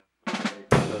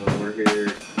we're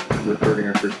here recording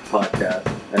our first podcast,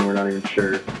 and we're not even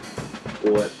sure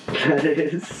what that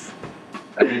is.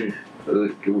 I mean,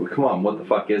 come on, what the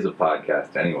fuck is a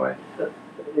podcast anyway?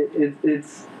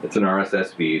 It's an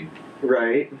RSS feed.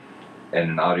 Right. And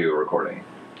an audio recording.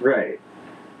 Right.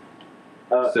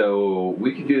 So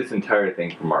we could do this entire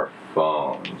thing from our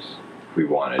phones if we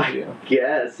wanted to.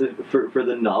 Yes, for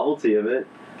the novelty of it.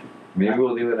 Maybe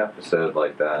we'll do an episode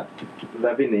like that.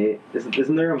 That'd be neat.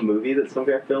 Isn't there a movie that some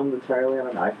guy filmed entirely on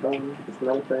an iPhone? Isn't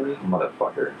that a thing?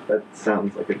 Motherfucker. That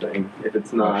sounds like a thing. If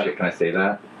it's not... Oh shit, can I say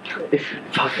that?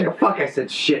 Fuck, I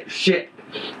said shit.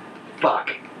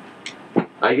 Fuck.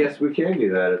 I guess we can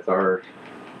do that. It's our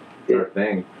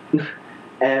thing.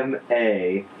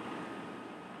 M.A.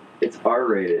 It's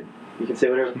R-rated. You can say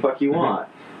whatever the fuck you want.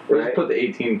 Or right? just put the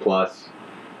 18 plus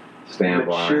stamp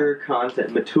on. Mature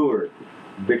content. Mature,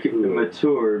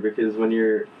 because when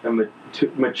you're a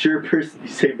mature person, you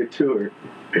say mature.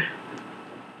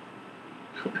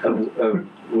 of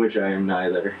which I am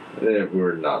neither.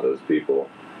 We're not those people.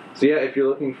 So yeah, if you're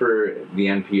looking for the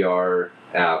NPR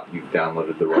app, you've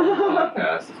downloaded the wrong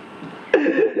podcast.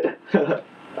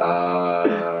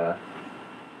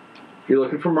 If you're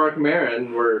looking for Mark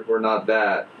Maron, we're not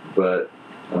that, but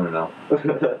I don't know.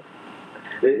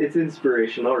 It's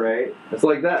inspirational, right? It's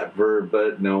like that,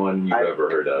 but no one you've ever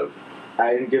heard of.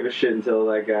 I didn't give a shit until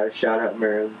that guy. Shout out,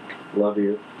 Maron. Love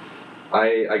you.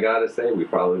 I gotta say, we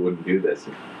probably wouldn't do this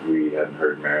if we hadn't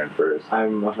heard Maron first.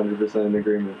 I'm 100% in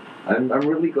agreement. I'm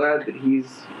really glad that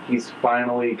he's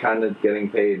finally kind of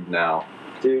getting paid now.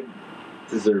 Dude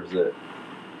deserves it.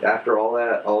 After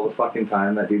all the fucking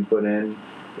time that dude put in.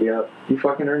 Yep. He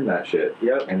fucking earned that shit.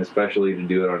 Yep. And especially to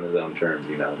do it on his own terms,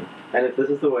 you know. And if this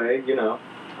is the way, you know,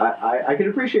 I can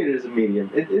appreciate it as a medium.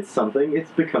 It's something.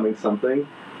 It's becoming something.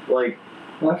 Like,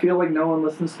 well, I feel like no one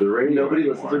listens to the radio Nobody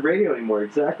anymore. listens to radio anymore,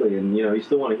 exactly. And, you know, you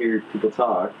still want to hear people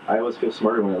talk. I always feel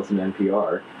smarter when I listen to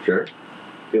NPR. Sure.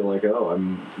 I feel like, oh,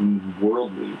 I'm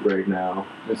worldly right now.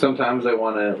 And sometimes I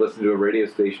want to listen to a radio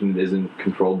station that isn't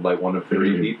controlled by one of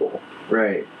three people.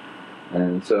 Right.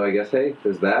 And so I guess, hey,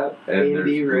 there's that. And Indie there's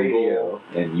Google radio.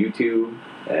 And YouTube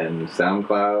and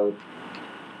SoundCloud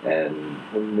and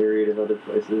a myriad of other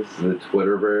places. The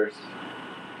Twitterverse.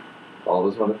 All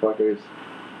those motherfuckers.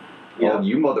 Yep. All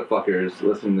you motherfuckers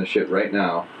listening to shit right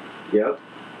now. Yep.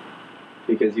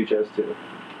 Because you chose to.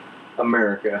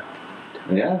 America.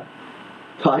 Yeah.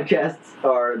 Podcasts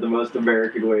are the most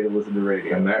American way to listen to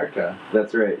radio. America.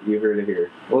 That's right. You heard it here.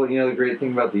 Well, you know, the great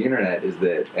thing about the internet is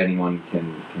that anyone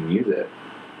can use it.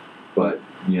 But,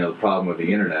 you know, the problem with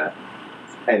the internet...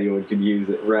 Anyone can use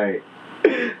it, right.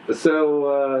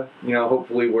 So, you know,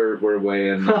 hopefully we're way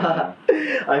in...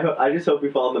 I just hope we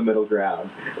fall in the middle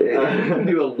ground. You can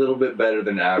do a little bit better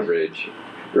than average.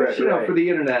 Which, you know, for the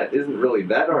internet isn't really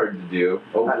that hard to do.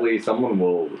 Hopefully someone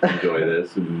will enjoy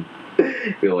this and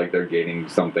feel like they're gaining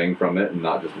something from it and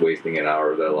not just wasting an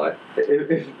hour of their life.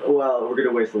 Well, we're going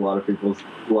to waste a lot of people's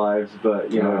lives,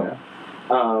 but, you know...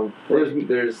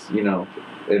 there's you know,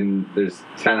 and there's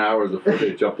 10 hours of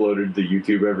footage uploaded to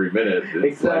YouTube every minute. It's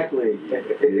exactly. Like,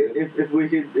 if we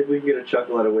can get a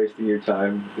chuckle out of wasting your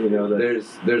time, you know,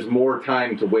 there's more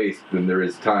time to waste than there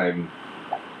is time.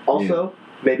 Also,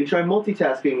 maybe try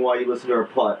multitasking while you listen to our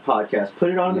podcast. Put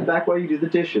it on in the back while you do the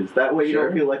dishes. That way you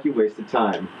don't feel like you wasted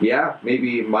time. Yeah,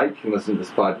 maybe Mike can listen to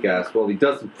this podcast while he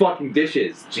does some fucking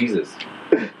dishes. Jesus.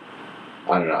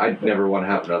 I don't know. I never want to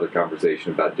have another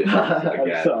conversation about dishes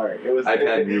again. I'm sorry. I've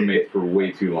had roommates for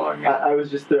way too long. I was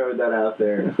just throwing that out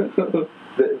there.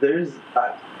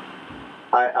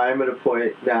 I'm at a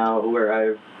point now where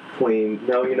I've cleaned.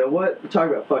 No, you know what? Talk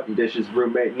about fucking dishes,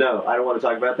 roommate. No, I don't want to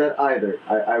talk about that either.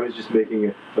 I was just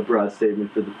making a broad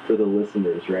statement for the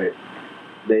listeners, right?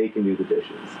 They can do the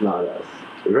dishes, not us.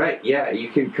 Right? Yeah, you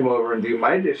can come over and do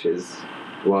my dishes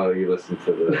while you listen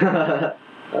to the.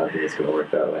 I think it's gonna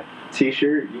work that way.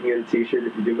 T-shirt? You can get a T-shirt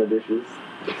if you do my dishes.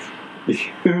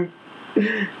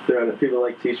 People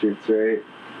like T-shirts, right?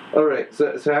 All right.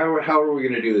 So how are we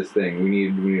gonna do this thing? We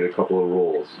need a couple of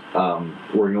rules.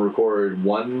 We're gonna record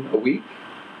one a week.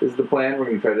 Is the plan? We're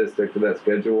gonna try to stick to that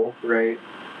schedule. Right.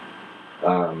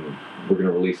 We're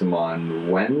gonna release them on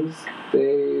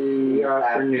Wednesday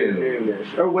afternoon.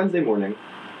 Or Wednesday morning.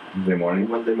 Wednesday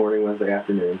morning? Wednesday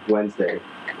afternoon. Wednesday.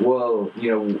 Well,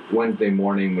 you know, Wednesday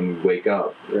morning when we wake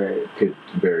up, right, could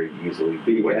very easily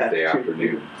be Wednesday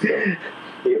afternoon. So.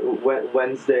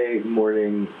 Wednesday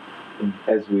morning,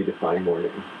 as we define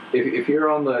morning. If you're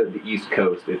on the East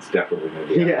Coast, it's definitely going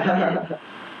to be afternoon.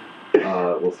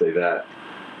 We'll say that.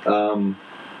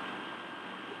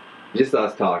 Just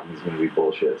us talking is going to be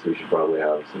bullshit, so we should probably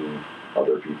have some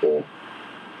other people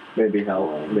maybe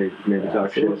help, maybe talk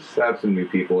so shit. we'll just have some new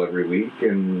people every week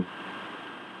and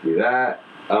do that.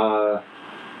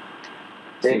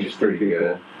 Seems pretty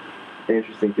good.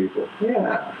 Interesting people.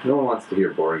 Yeah, no one wants to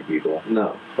hear boring people.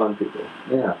 No, fun people.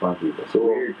 Yeah, fun people. So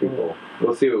weird people.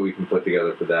 We'll see what we can put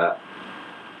together for that.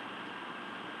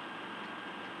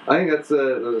 I think those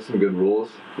are some good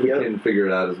rules. We can figure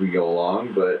it out as we go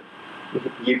along, but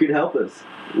you can help us,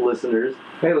 listeners.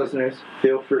 Hey, listeners,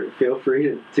 feel free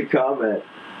to comment.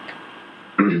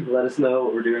 Let us know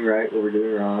what we're doing right, what we're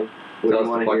doing wrong. What tell do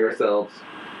you us to fuck ourselves.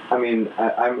 I mean,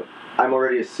 I'm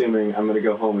already assuming I'm gonna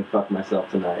go home and fuck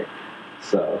myself tonight.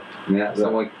 So yeah,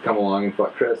 someone can come along and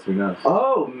fuck Kris. Who knows?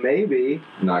 Oh, maybe.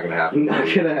 Not gonna happen.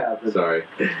 Not gonna happen. Sorry.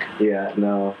 Yeah.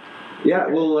 No. Yeah.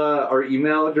 Okay. Well, our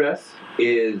email address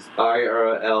is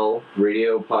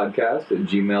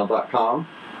irlradiopodcast@gmail.com.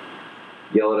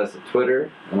 Yell at us at Twitter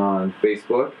and on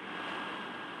Facebook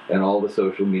and all the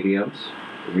social mediums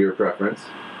of your preference.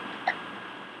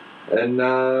 And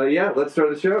let's start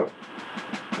the show.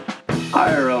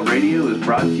 IRL Radio is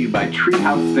brought to you by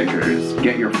Treehouse Stickers.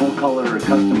 Get your full color or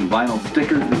custom vinyl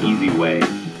stickers the easy way.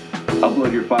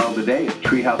 Upload your file today at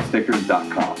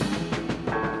treehousestickers.com.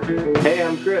 Hey,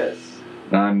 I'm Kris.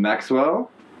 I'm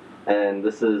Maxwell. And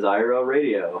this is IRL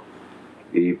Radio,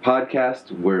 the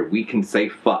podcast where we can say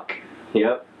fuck.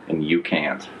 Yep. And you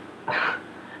can't.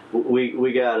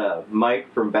 We got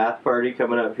Mike from Bath Party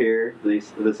coming up here,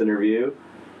 this interview.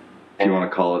 If you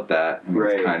want to call it that. I mean,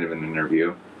 right. It's kind of an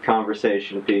interview.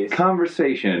 Conversation piece.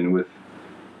 Conversation with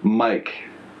Mike,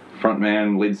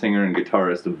 frontman, lead singer, and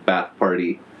guitarist of Bath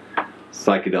Party,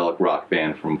 psychedelic rock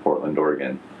band from Portland,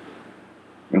 Oregon.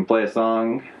 I'm going to play a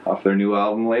song off their new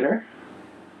album later.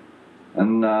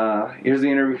 And here's the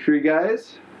interview for you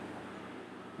guys.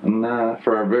 And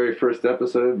for our very first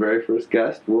episode, very first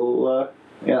guest, we'll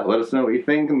let us know what you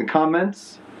think in the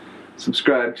comments.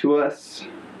 Subscribe to us.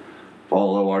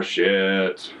 Follow our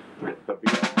shit.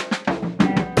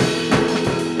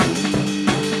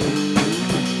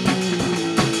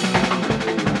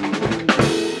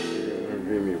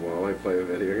 Play a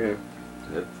video game.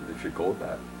 If you're cool with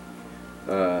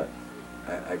that.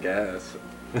 I guess.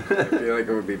 I feel like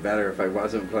it would be better if I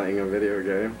wasn't playing a video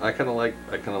game. I kind of like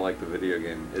the video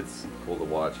game. It's cool to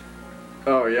watch.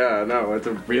 Oh yeah, no, it's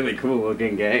a really cool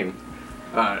looking game.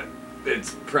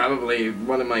 It's probably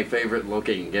one of my favorite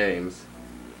looking games.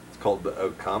 It's called the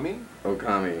Okami.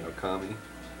 Okami.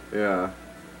 Yeah.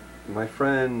 My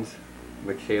friend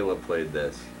Michaela played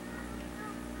this.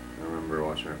 I remember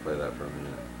watching her play that for a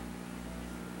minute.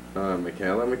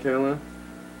 Michaela?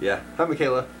 Yeah. Hi,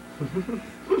 Michaela.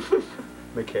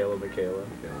 Michaela.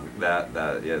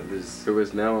 There's... Who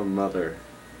is now a mother.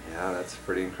 Yeah, that's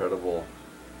pretty incredible.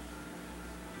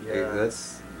 Yeah.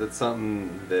 That's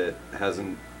something that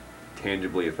hasn't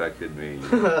tangibly affected me.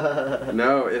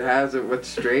 No, it hasn't. What's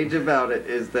strange about it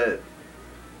is that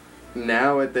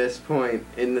now at this point,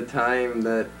 in the time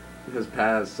that has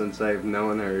passed since I've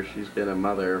known her, she's been a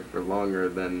mother for longer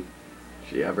than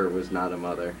she ever was not a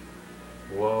mother.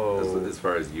 Whoa. As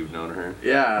far as you've known her?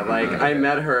 Yeah, like, I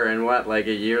met her and like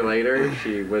a year later,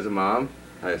 she was a mom.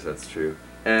 I guess that's true.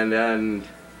 And then...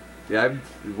 Yeah,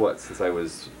 since I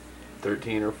was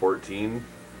 13 or 14?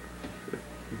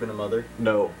 You've been a mother?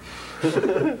 No.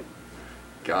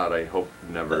 God, I hope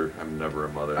I'm never a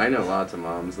mother. I know lots of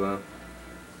moms, though.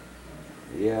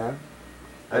 Yeah.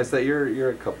 I say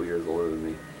you're a couple years older than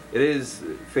me. It is,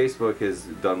 Facebook has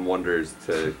done wonders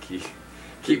to keep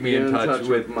me in touch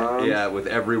with moms. Yeah, with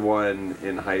everyone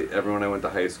everyone I went to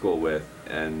high school with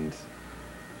and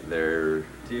their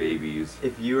babies.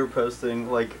 If you were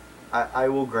posting, like, I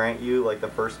will grant you, like, the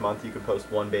first month you could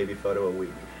post one baby photo a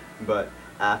week, but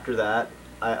after that,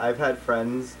 I've had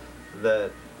friends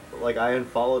that, like, I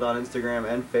unfollowed on Instagram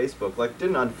and Facebook, like,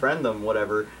 didn't unfriend them,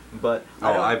 whatever, but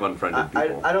I've unfriended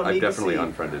people. I don't need I've definitely to see,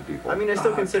 unfriended people. I mean, I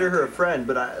still consider her a friend,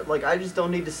 but I just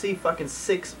don't need to see fucking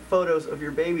 6 photos of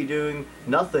your baby doing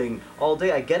nothing all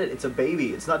day. I get it, it's a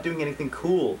baby, it's not doing anything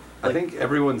cool. Like, I think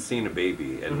everyone's seen a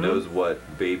baby and knows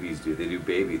what babies do. They do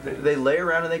baby things. They lay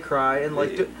around and they cry and,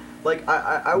 like,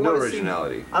 I want to see... No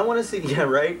originality. I want to see... Yeah,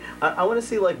 right? I want to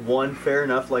see, like, one, fair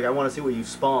enough, like, I want to see what you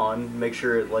spawn, make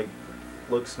sure it, like,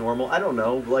 looks normal. I don't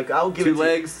know. Like, I'll give 2 it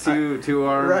legs, two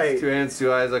arms, right. 2 hands,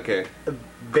 2 eyes, okay. A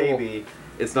baby. Cool.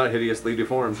 It's not hideously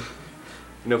deformed.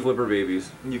 No flipper babies.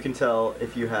 You can tell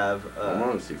if you have... I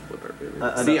want to see flipper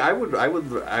babies. See, I would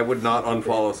not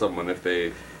unfollow someone if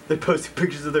they... They're posting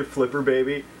pictures of their flipper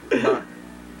baby.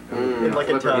 In, like,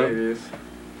 a tub. Babies.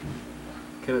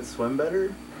 Can it swim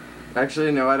better?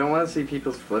 Actually, no, I don't want to see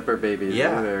people's flipper babies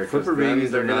either. Flipper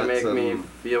babies they're are gonna not make me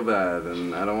feel bad,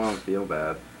 and I don't want to feel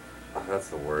bad. Oh, that's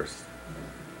the worst.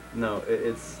 No,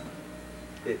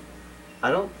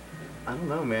 I don't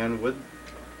know, man.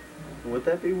 Would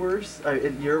that be worse?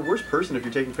 You're a worse person if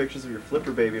you're taking pictures of your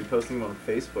flipper baby and posting them on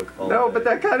Facebook all No, day. but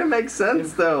that kind of makes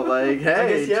sense though. Like,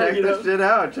 hey, guess, yeah, check you this know. shit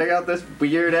out. Check out this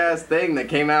weird ass thing that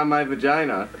came out of my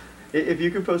vagina. If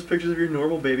you could post pictures of your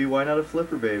normal baby, why not a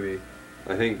flipper baby?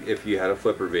 I think if you had a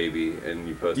flipper baby and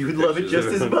you posted You would love it pictures just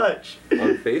of as him much.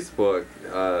 on Facebook,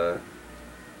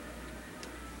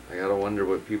 I gotta wonder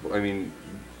what people. I mean,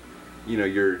 you know,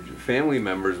 your family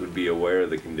members would be aware of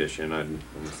the condition. I'm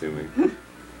assuming.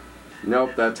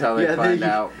 Nope, that's how they find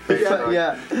out.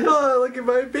 Yeah. Oh, look at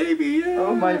my baby! Yeah.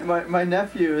 Oh, my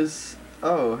nephew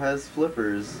has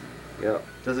flippers. Yeah.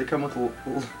 Does it come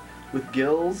with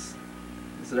gills?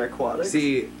 Is it aquatic?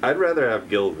 See, I'd rather have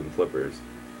gills than flippers.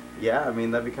 Yeah, I mean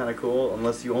that'd be kind of cool.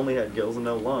 Unless you only had gills and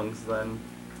no lungs, then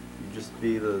you'd just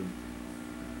be the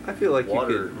I feel like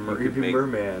water you could make.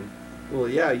 merman. Well,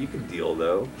 yeah, you could deal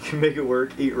though. You can make it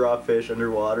work. Eat raw fish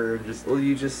underwater and just. Well,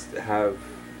 you just have.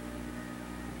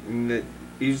 You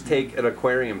just take an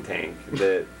aquarium tank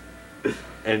that,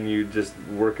 and you just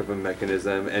work up a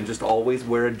mechanism and just always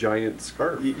wear a giant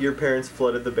scarf. Your parents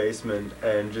flooded the basement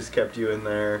and just kept you in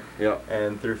there. Yeah.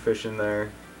 And threw fish in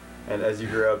there, and as you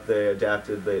grew up, they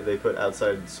adapted. They put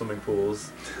outside swimming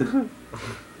pools.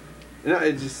 No,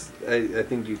 I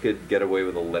think you could get away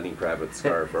with a Lenny Kravitz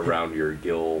scarf around your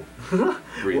gill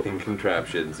breathing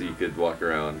contraption, so you could walk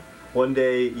around. One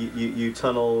day you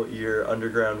tunnel your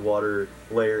underground water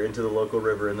layer into the local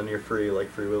river, and then you're free, like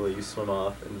Free Willy. You swim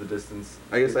off into the distance.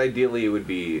 I guess ideally it would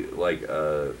be like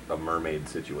a mermaid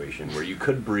situation where you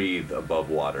could breathe above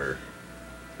water.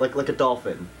 Like a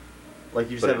dolphin. Like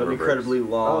you just But have in an reverse. incredibly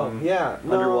long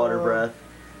underwater breath.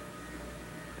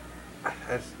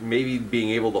 Maybe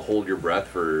being able to hold your breath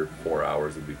for 4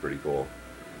 hours would be pretty cool.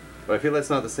 But I feel that's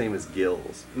not the same as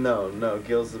gills. No,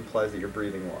 gills implies that you're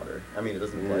breathing water. I mean, it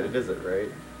doesn't imply it, is it, right?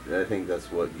 I think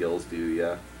that's what gills do,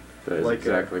 yeah. That is Like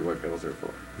exactly what gills are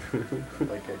for.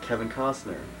 Like Kevin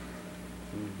Costner.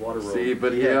 in Waterworld. See,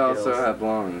 but he had also gills. had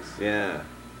lungs. Yeah.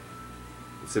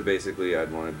 So basically,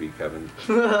 I'd want to be Kevin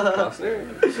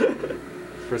Costner.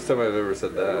 First time I've ever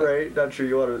said that. Right? Not sure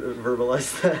you want to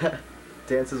verbalize that.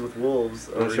 Dances with Wolves.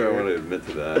 I'm not sure I want to admit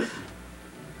to that.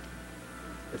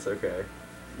 It's okay.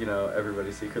 You know,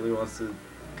 everybody secretly wants to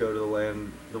go to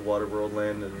the Waterworld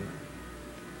land, and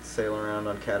sail around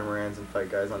on catamarans and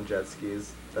fight guys on jet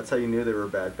skis. That's how you knew they were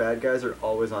bad. Bad guys are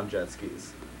always on jet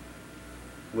skis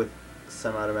with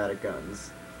semi-automatic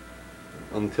guns.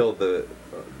 Until the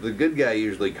good guy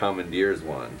usually commandeers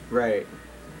one. Right.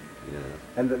 Yeah.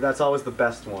 And that's always the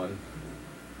best one.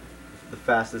 The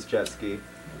fastest jet ski.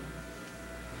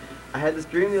 I had this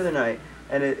dream the other night,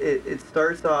 and it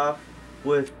starts off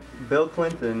with Bill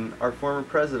Clinton, our former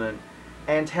president,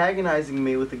 antagonizing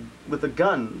me with a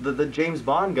gun, the James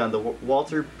Bond gun, the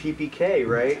Walter PPK,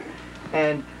 right?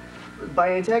 And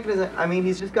by antagonizing, I mean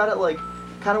he's just got it like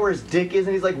kind of where his dick is,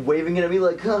 and he's like waving it at me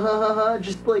like ha ha ha ha,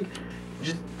 just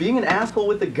being an asshole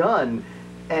with the gun.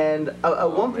 And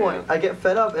at one point I get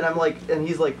fed up, and and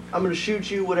he's like, I'm gonna shoot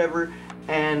you, whatever.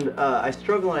 And I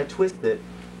struggle and I twist it,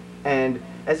 and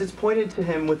as it's pointed to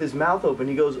him with his mouth open,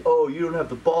 he goes, "Oh, you don't have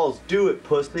the balls, do it,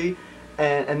 pussy."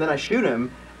 And then I shoot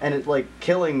him, and it's like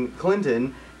killing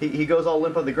Clinton. He goes all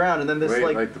limp on the ground, and then this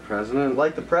like the president?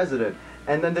 Like the president.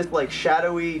 And then this like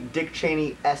shadowy Dick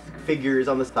Cheney-esque figure is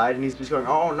on the side, and he's just going,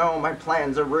 "Oh no, my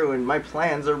plans are ruined, my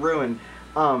plans are ruined."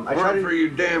 I try to, for you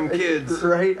damn kids.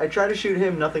 Right? I try to shoot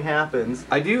him, nothing happens.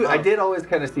 I did always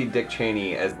kind of see Dick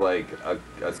Cheney as like a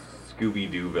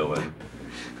Scooby-Doo villain.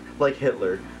 Like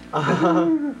Hitler.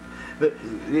 You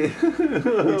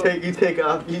take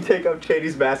off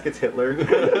Cheney's mask, it's Hitler.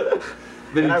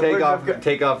 Then And you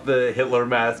take off the Hitler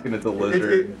mask and it's a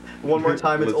lizard. One more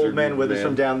time, it's Old Lizard Man Withers man.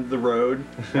 from down the road.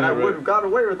 And I Right. would have got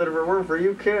away with it if it weren't for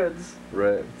you kids.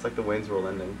 Right. It's like the Wayne's World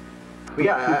ending. But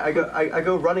yeah, I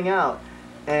go running out,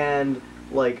 and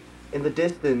like in the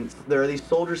distance there are these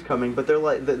soldiers coming, but they're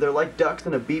like ducks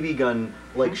in a BB gun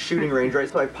like shooting range, right?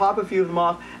 So I pop a few of them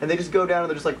off, and they just go down, and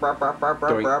they're just like barp barp barp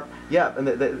barp barp. Yeah,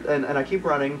 and I keep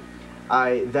running.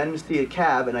 I then see a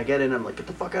cab, and I get in, and I'm like, get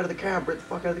the fuck out of the cab, get the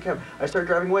fuck out of the cab. I start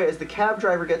driving away. As the cab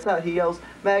driver gets out, he yells,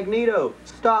 "Magneto,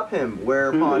 stop him!"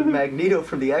 Whereupon Magneto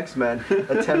from the X-Men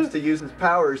attempts to use his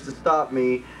powers to stop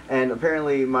me, and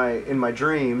apparently in my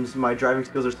dreams, my driving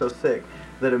skills are so sick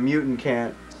that a mutant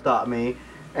can't stop me.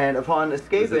 And upon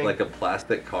escaping... Is it like a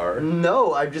plastic car?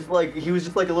 No, he was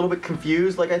just like a little bit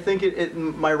confused. Like I think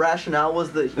my rationale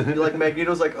was that like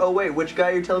Magneto's like, "Oh wait, which guy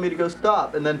are you telling me to go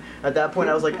stop?" And then at that point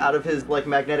I was like out of his like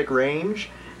magnetic range,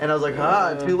 and I was like,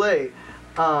 too late.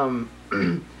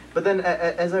 But then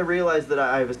as I realized that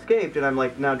I've escaped and I'm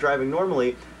like now driving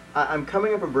normally, I'm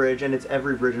coming up a bridge, and it's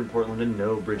every bridge in Portland and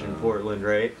no bridge in Portland,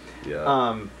 right?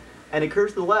 Yeah. And it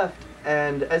curves to the left,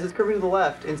 and as it's curving to the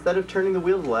left, instead of turning the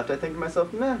wheel to the left, I think to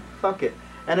myself, meh, fuck it.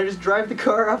 And I just drive the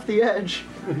car off the edge,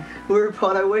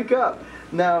 whereupon I wake up.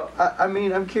 Now, I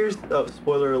mean, I'm curious. Oh,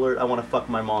 spoiler alert! I want to fuck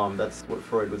my mom. That's what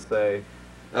Freud would say.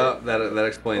 Oh, that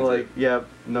explains Like, it. yeah,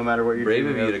 no matter what you're Brave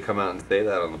doing. of you to come out and say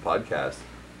that on the podcast.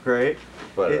 Right?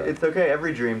 But It's okay,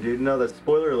 every dream, dude. No, that's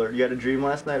spoiler alert. You had a dream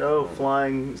last night? Oh,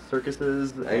 flying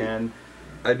circuses and...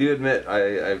 I do admit,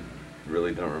 I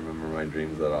really don't remember my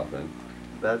dreams that often.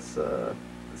 That's,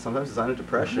 sometimes a sign of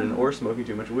depression or smoking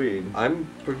too much weed. I'm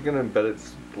gonna bet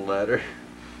it's the latter.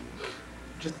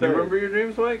 Just Do you remember your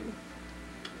dreams, Mike?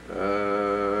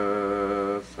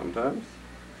 Sometimes.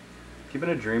 Keeping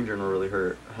a dream journal really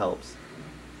helps.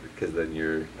 Because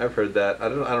then I've heard that. I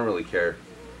don't really care.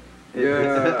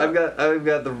 Yeah. I've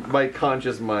got my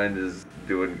conscious mind is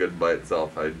doing good by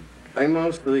itself. I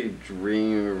mostly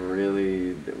dream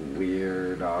really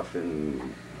weird,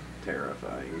 often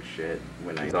terrifying shit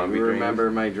when I Zombie do dreams?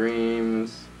 remember my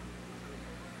dreams.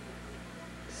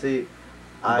 See,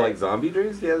 like zombie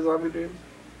dreams? Do you have zombie dreams?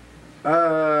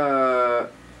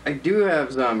 I do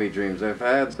have zombie dreams. I've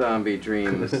had zombie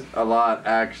dreams a lot,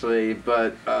 actually,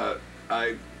 but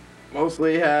I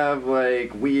mostly have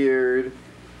like weird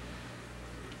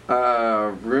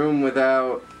room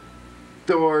without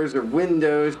doors or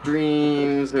windows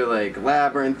dreams, or like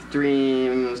labyrinth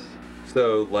dreams.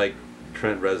 So, like,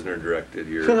 Trent Reznor directed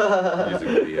your music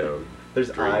video. There's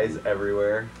dream. eyes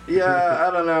everywhere. Yeah,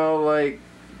 I don't know, like...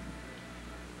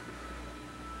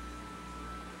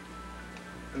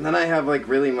 And then I have, like,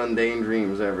 really mundane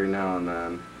dreams every now and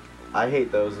then. I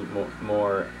hate those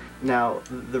more. Now,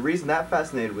 the reason that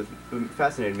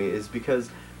fascinated me is because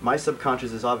my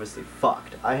subconscious is obviously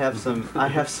fucked. I have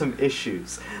some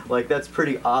issues. Like, that's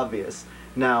pretty obvious.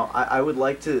 Now, I would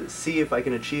like to see if I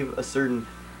can achieve a certain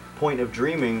point of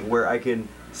dreaming where I can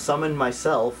summon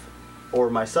myself or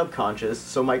my subconscious,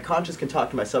 so my conscious can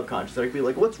talk to my subconscious, and I can be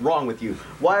like, what's wrong with you?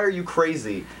 Why are you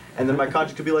crazy? And then my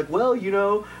conscious could be like, well,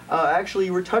 actually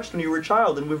you were touched when you were a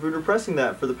child, and we've been repressing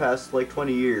that for the past,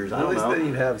 20 years. I don't know. At least then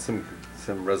you'd have some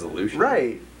resolution.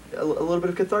 Right. A little bit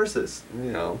of catharsis.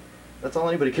 You know. That's all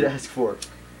anybody could ask for.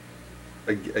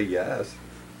 I guess.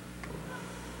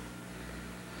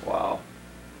 Wow.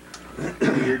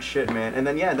 Weird shit, man. And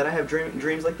then then I have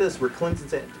dreams like this where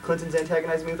Clinton's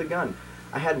antagonizing me with a gun.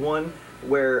 I had one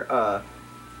where,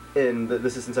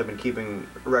 this is since I've been keeping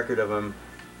record of them,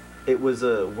 it was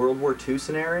a World War II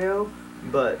scenario,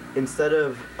 but instead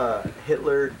of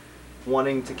Hitler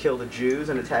wanting to kill the Jews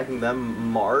and attacking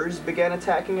them, Mars began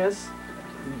attacking us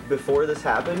before this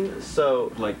happened.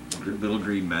 So Like little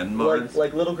green men Mars?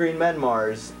 like little green men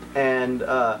Mars. And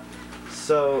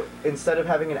so instead of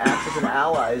having an Axis and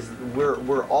allies,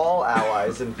 we're all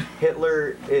allies, and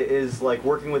Hitler is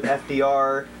working with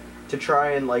FDR to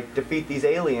try and defeat these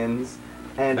aliens.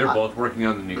 And they're both working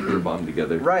on the nuclear bomb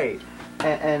together. Right.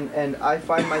 And I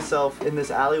find myself in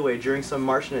this alleyway during some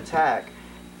Martian attack,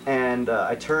 and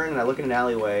I turn and I look in an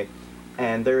alleyway,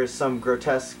 and there is some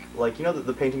grotesque,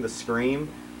 the painting The Scream?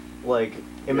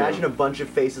 Imagine a bunch of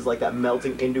faces like that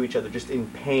melting into each other just in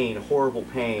pain, horrible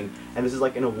pain, and this is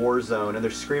in a war zone, and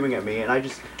they're screaming at me, and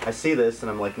I see this,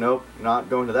 and I'm like, nope, not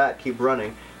going to that, keep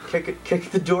running.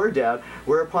 Kick the door down,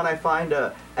 whereupon I find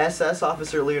SS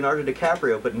officer Leonardo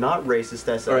DiCaprio, but not racist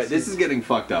SS. Alright, this is getting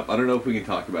fucked up. I don't know if we can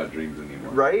talk about dreams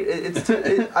anymore. Right?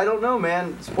 I don't know,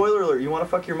 man. Spoiler alert, you want to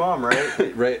fuck your mom,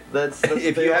 right? Right. That's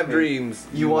if you have dreams,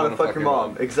 you want to fuck your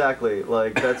mom. Exactly.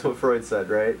 That's what Freud said,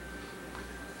 right?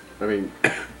 I mean,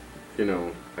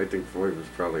 I think Freud was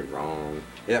probably wrong.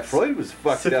 Yeah, Freud was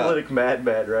fucked Syphilitic up.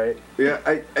 Mad, right? Yeah,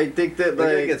 I think that,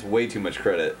 That guy gets way too much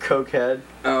credit. Cokehead.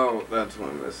 Oh, that's what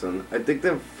I'm missing. I think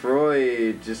that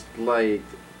Freud just,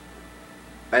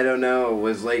 I don't know,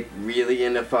 was, really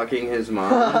into fucking his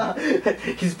mom.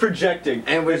 He's projecting.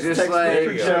 And was just,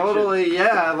 totally,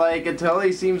 yeah, until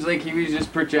he seems like he was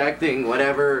just projecting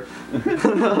whatever,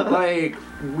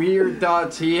 weird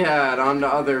thoughts he had onto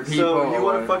other people. So, you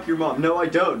want to fuck your mom? No, I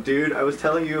don't, dude. I was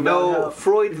telling you about how...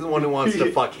 Freud's the one who wants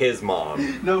to fuck his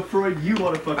mom. No, Freud, you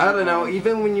want to fuck your mom. I don't know,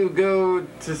 even when you go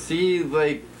to see,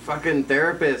 fucking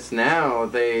therapists now,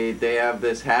 they have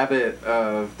this habit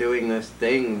of doing this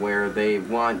thing where they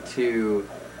want to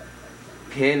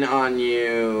pin on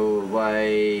you,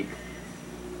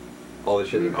 all the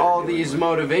shit. all these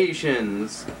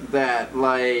motivations that,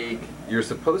 you're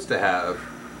supposed to have.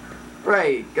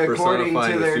 Right, according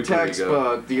Personifying to the their superego.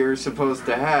 textbook, you're supposed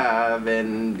to have,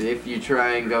 and if you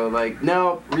try and go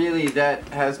no, really, that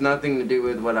has nothing to do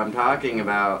with what I'm talking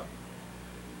about,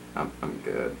 I'm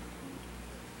good.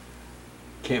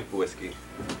 Camp whiskey.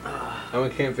 I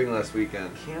went camping last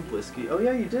weekend. Camp whiskey. Oh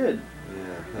yeah, you did.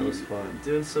 Yeah, that was fun.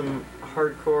 Doing some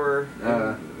hardcore.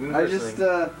 I just,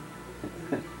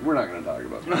 we're not going to talk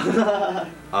about that.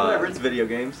 Whatever. It's video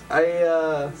games.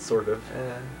 Sort of.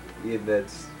 Yeah,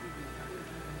 that's.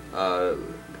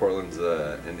 Portland's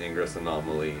an Ingress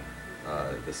anomaly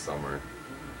this summer.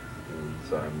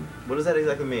 So What does that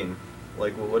exactly mean?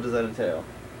 Like, what does that entail?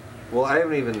 well, I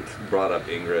haven't even brought up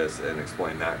Ingress and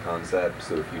explained that concept.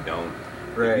 So if you don't,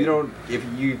 Right. if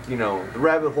you the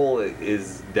rabbit hole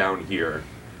is down here,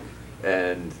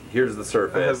 and here's the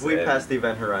surface. Have we and- passed the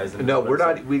event horizon? No, we're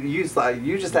not. You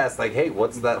just asked like, hey,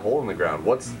 what's that hole in the ground?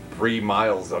 What's 3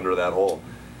 miles under that hole?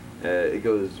 It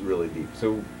goes really deep.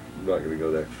 So I'm not gonna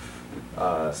go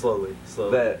there. Slowly.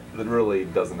 That really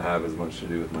doesn't have as much to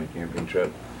do with my camping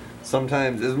trip.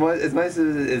 Sometimes, as nice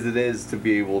as it is to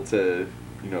be able to,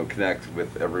 connect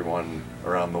with everyone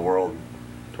around the world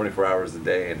 24 hours a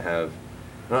day and have...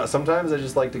 sometimes I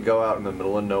just like to go out in the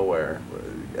middle of nowhere,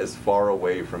 as far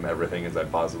away from everything as I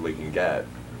possibly can get.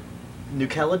 New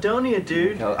Caledonia,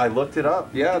 dude. I looked it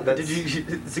up. Yeah, that's...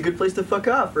 It's a good place to fuck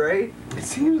off, right? It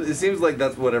seems like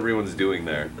that's what everyone's doing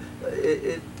there.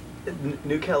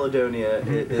 New Caledonia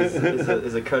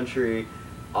is a country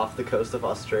off the coast of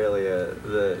Australia.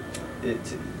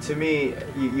 To me,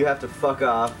 you have to fuck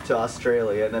off to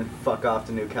Australia and then fuck off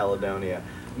to New Caledonia.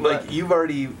 Like you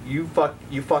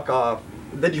fuck off.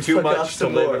 Then you too fuck much off to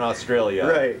some live more. in Australia.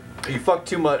 Right. You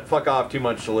fuck off too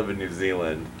much to live in New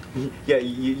Zealand. Yeah,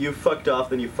 you fucked off,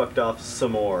 then you fucked off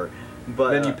some more.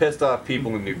 But Then you pissed off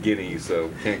people in New Guinea,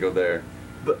 so can't go there.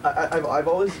 But I've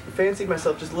always fancied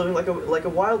myself just living like a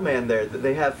wild man there.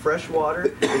 They have fresh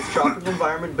water, it's tropical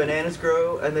environment, bananas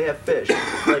grow, and they have fish.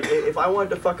 Like if I wanted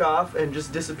to fuck off and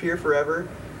just disappear forever,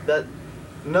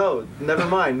 no, never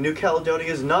mind. New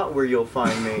Caledonia is not where you'll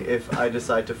find me if I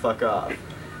decide to fuck off.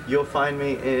 You'll find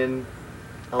me in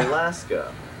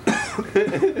Alaska.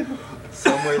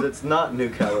 Somewhere that's not New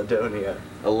Caledonia.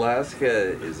 Alaska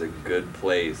is a good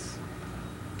place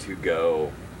to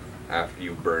go after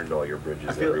you've burned all your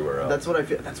bridges everywhere else. That's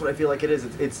what I feel like it is.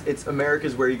 It's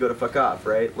America's where you go to fuck off,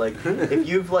 right? Like if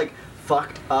you've like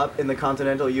fucked up in the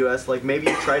continental U.S., like maybe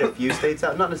you've tried a few states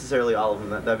out, not necessarily all of them.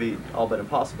 That'd be all but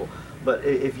impossible. But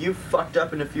if you've fucked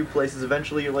up in a few places,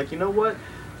 eventually you're like, you know what?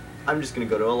 I'm just gonna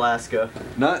go to Alaska.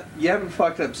 You haven't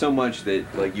fucked up so much that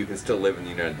like you can still live in the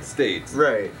United States.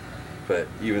 Right. But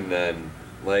even then,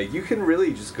 like you can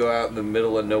really just go out in the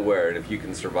middle of nowhere, and if you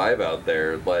can survive out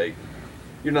there, like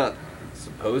you're not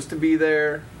supposed to be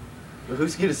there.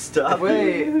 Who's gonna stop you?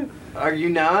 Wait, are you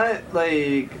not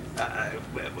like?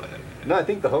 No, I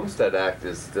think the Homestead Act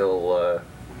is still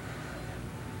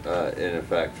in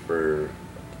effect for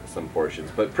some portions,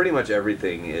 but pretty much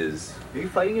everything is. Are you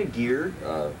fighting a gear?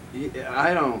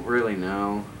 I don't really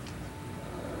know.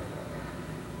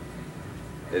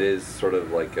 It is sort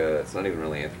of like it's not even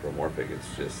really anthropomorphic.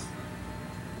 It's just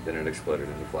then it exploded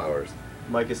into flowers.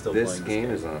 Mike is still This playing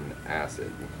game is on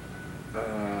acid.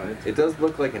 It's It does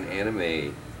look like an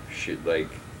anime show.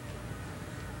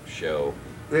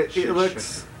 It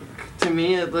looks, to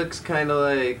me, it looks kind of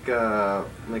like a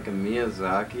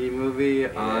Miyazaki movie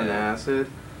on Yeah. acid.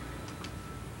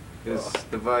 Is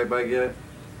the vibe I get.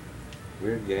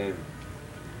 Weird game.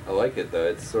 I like it though.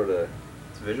 It's sort of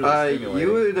It's visually stimulating.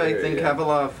 You would, I Yeah, think, yeah. have a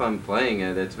lot of fun playing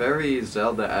it. It's very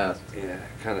Zelda-esque. it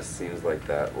kind of seems like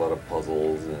that. A lot of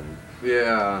puzzles and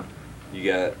Yeah.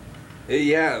 you got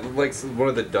like one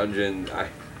of the dungeon.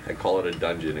 I call it a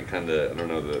dungeon. It kind of I don't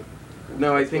know the.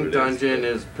 No, I that's think what it dungeon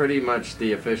is pretty much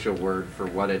the official word for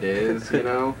what it is, you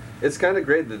know? It's kind of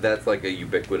great that that's like a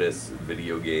ubiquitous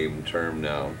video game term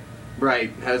now.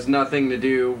 Right. Has nothing to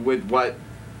do with what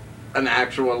an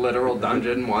actual literal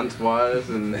dungeon once was,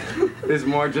 and is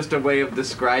more just a way of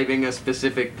describing a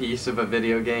specific piece of a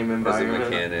video game As a environment.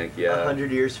 mechanic, yeah.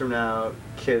 100 years from now,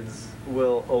 kids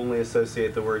will only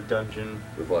associate the word dungeon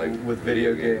with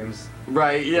video games.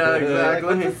 Right, yeah, Like,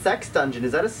 exactly. what's a sex dungeon?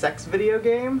 Is that a sex video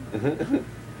game?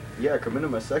 Yeah, come into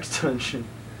my sex dungeon.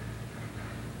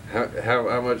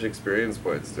 How much experience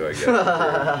points do I get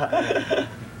for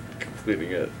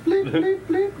completing it?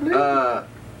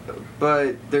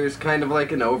 But there's kind of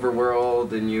like an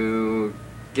overworld, and you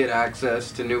get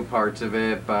access to new parts of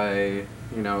it by,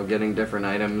 getting different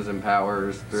items and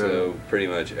powers through. So pretty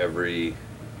much every.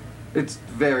 It's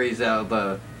very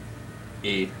Zelda-y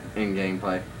in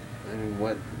gameplay. I mean,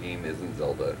 what game isn't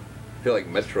Zelda? I feel like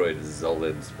Metroid is Zelda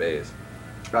in space.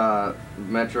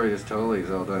 Metroid is totally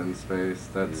Zelda in space.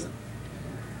 That's.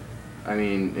 I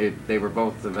mean, they were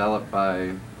both developed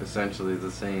by essentially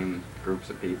the same groups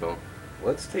of people.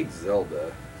 Let's take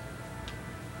Zelda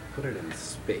Put it in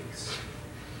space.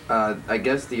 I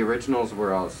guess the originals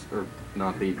were also, or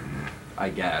not the, I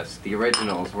guess the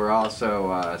originals were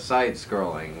also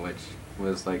side-scrolling, which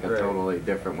was like a Right. totally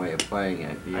different way of playing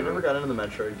it. I never got into the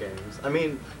Metroid games. I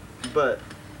mean, but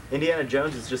Indiana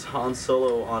Jones is just Han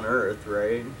Solo on Earth,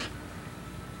 right?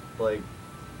 Like,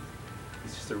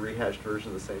 he's just a rehashed version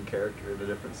of the same character in a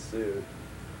different suit.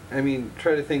 I mean,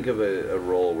 try to think of a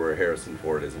role where Harrison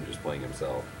Ford isn't just playing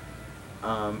himself.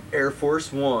 Air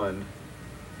Force One.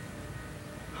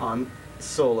 Han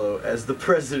Solo as the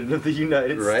President of the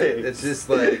United Right? States. It's just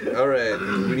like, all right,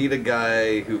 we need a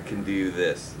guy who can do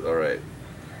this. All right,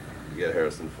 you get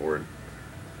Harrison Ford.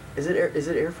 Is it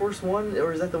Air Force One,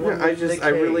 or is that the one? Yeah, with Nick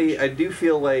Cage? I do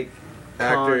feel like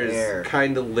Con actors Air.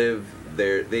 kind of live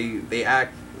they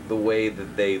act the way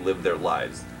that they live their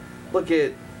lives. Look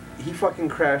at, he fucking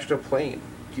crashed a plane.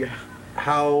 Yeah.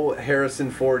 How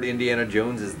Harrison Ford Indiana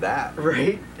Jones is that?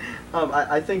 Right?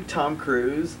 I think Tom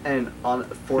Cruise and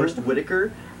Forrest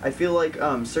Whitaker, I feel like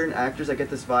certain actors, I get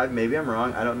this vibe, maybe I'm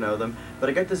wrong, I don't know them, but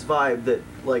I get this vibe that,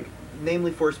 like,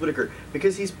 namely Forrest Whitaker,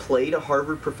 because he's played a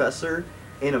Harvard professor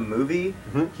in a movie,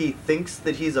 he thinks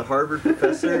that he's a Harvard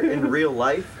professor in real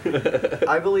life.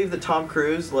 I believe that Tom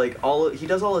Cruise, like, he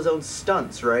does all his own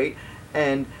stunts, right?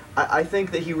 And I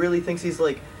think that he really thinks he's,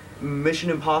 like, Mission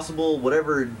Impossible,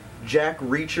 whatever, Jack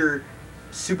Reacher,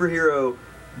 superhero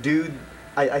dude.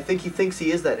 I think he thinks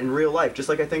he is that in real life, just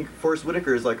like I think Forrest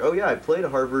Whitaker is like, oh yeah, I played a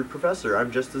Harvard professor, I'm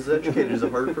just as educated as a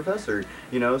Harvard professor.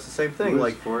 You know, it's the same thing. Who's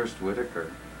Like, Forrest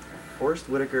Whitaker? Forrest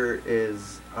Whitaker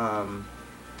is,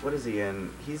 what is he in?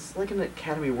 He's like an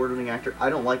Academy Award-winning actor. I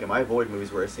don't like him. I avoid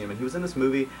movies where I see him. And he was in this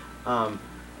movie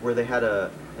where they had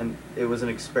it was an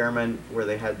experiment where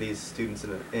they had these students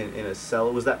in a cell.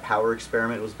 It was that power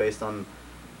experiment. It was based on,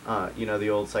 you know, the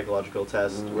old psychological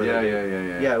test. Where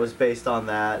Yeah. Yeah, it was based on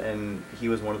that, and he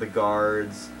was one of the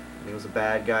guards, and he was a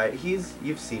bad guy.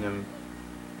 You've seen him,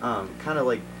 kind of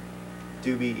like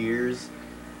doobie ears,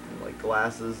 and like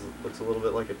glasses, looks a little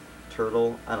bit like a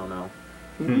turtle. I don't know.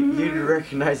 You'd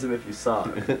recognize him if you saw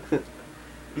him.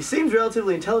 He seems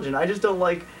relatively intelligent. I just don't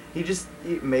like.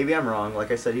 Maybe I'm wrong.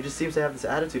 Like I said, he just seems to have this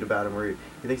attitude about him where he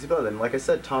thinks he's better. And like I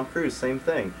said, Tom Cruise, same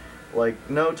thing. Like,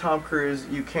 no, Tom Cruise,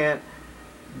 you can't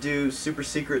do super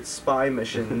secret spy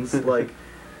missions. Like,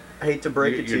 I hate to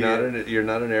break it to you. You're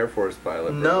not an Air Force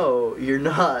pilot. Bro. No, you're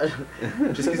not.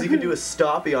 Just because you can do a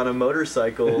stoppie on a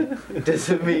motorcycle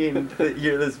doesn't mean that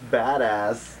you're this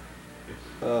badass.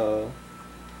 I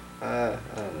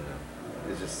don't know.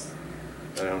 It's just,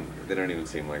 they don't even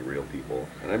seem like real people.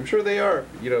 And I'm sure they are,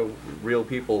 you know, real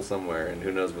people somewhere, and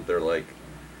who knows what they're like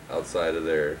outside of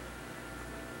their,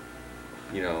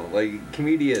 you know, like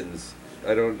comedians.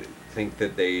 I don't think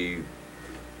that they, you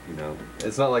know,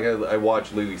 it's not like I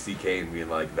watch Louis C.K. and being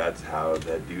like, that's how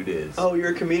that dude is. Oh,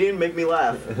 you're a comedian? Make me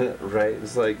laugh. Right?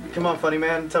 It's like, Come on, funny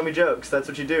man, tell me jokes. That's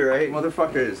what you do, right?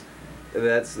 motherfuckers.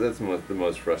 That's the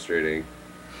most frustrating.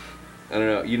 I don't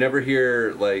know. You never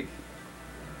hear, like,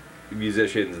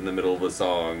 musicians in the middle of a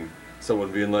song,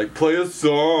 someone being like, play a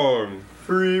song.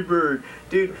 Freebird.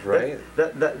 Dude, Right?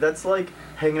 That's like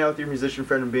hanging out with your musician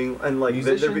friend and being, and like,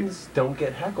 Musicians don't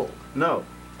get heckled. no.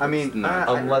 I mean, It's not.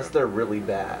 Unless they're really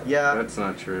bad. yeah. That's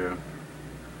not true.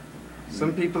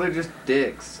 Some people are just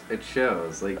dicks at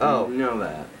shows. Like, Oh. you know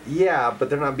that. Yeah, but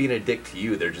they're not being a dick to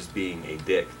you. They're just being a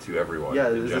dick to everyone. Yeah,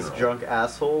 in is this general. drunk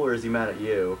asshole, or is he mad at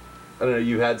you? I don't know.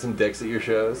 You had some dicks at your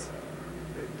shows.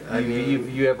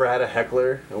 You ever had a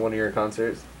heckler at one of your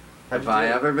concerts? Have I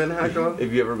ever been heckled?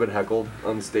 Have you ever been heckled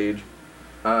on stage?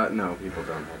 No, people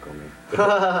don't heckle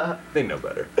me. They know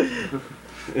better.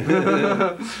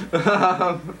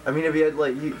 I mean, have you had,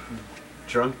 like,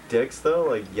 drunk dicks, though?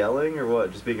 Like, yelling, or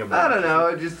what? Just being a I don't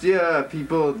know, just, yeah,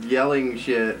 people yelling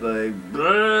shit, like,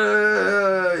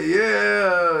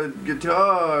 yeah,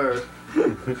 guitar.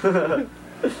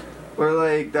 Or,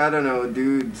 like, I don't know,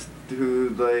 dudes who,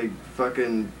 like,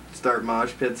 fucking start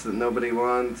mosh pits that nobody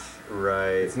wants.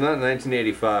 Right. It's not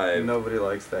 1985. Nobody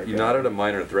likes that You're guy. not at a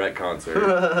Minor Threat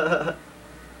concert.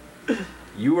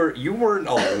 You weren't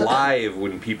alive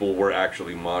when people were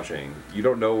actually moshing. You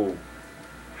don't know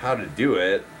how to do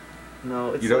it.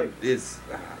 No, it's You don't. like It's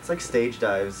stage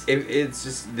dives. it's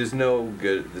just there's no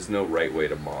right way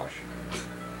to mosh.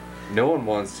 No one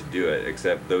wants to do it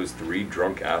except those three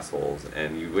drunk assholes,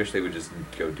 and you wish they would just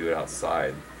go do it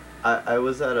outside. I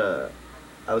was at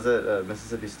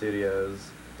Mississippi Studios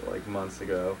like months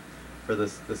ago for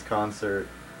this concert,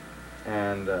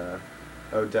 and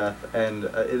Oh Death, and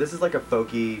this is like a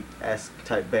folky-esque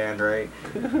type band, right?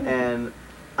 And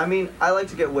I mean, I like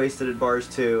to get wasted at bars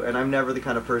too, and I'm never the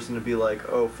kind of person to be like,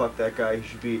 oh fuck that guy, he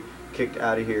should be kicked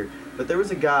out of here. But there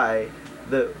was a guy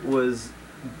that was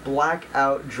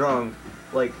blackout drunk,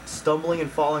 like stumbling and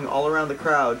falling all around the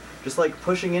crowd, just like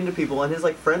pushing into people, and his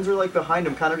like friends were like behind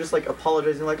him, kind of just like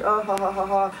apologizing, like, oh, ha ha ha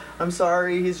ha, I'm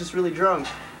sorry, he's just really drunk.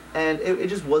 And it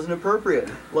just wasn't appropriate.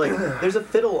 Like, there's a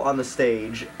fiddle on the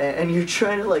stage, and you're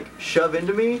trying to like shove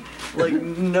into me. Like,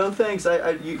 no thanks.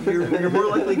 You're more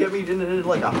likely to get me into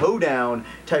like a hoedown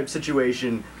type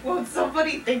situation. Won't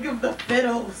somebody think of the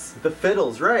fiddles? The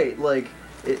fiddles, right? Like,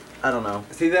 I don't know.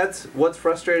 See, that's what's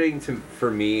frustrating for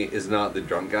me is not the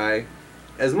drunk guy.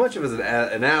 As much of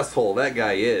an asshole that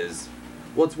guy is,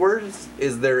 what's worse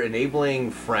is their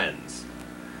enabling friends.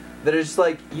 That are just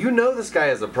like, you know this guy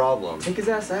has a problem. Take his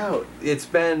ass out.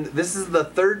 This is the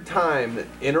third time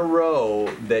in a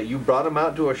row that you brought him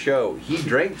out to a show. He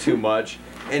drank too much,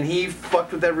 and he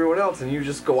fucked with everyone else, and you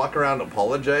just go walk around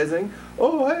apologizing.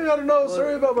 Oh, hey, I don't know,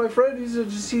 sorry about my friend, he's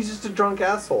just a drunk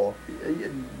asshole.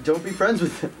 Don't be friends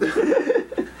with him.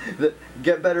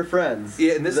 Get better friends.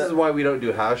 Yeah, and this is why we don't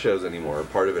do house shows anymore,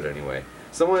 part of it anyway.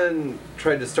 Someone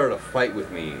tried to start a fight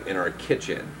with me in our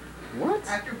kitchen. What?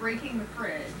 After breaking the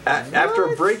fridge.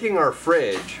 After breaking our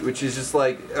fridge, which is just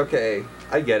like, okay,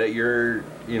 I get it, I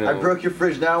broke your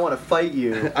fridge, now I want to fight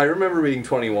you. I remember being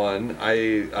 21.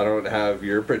 I don't have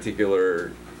your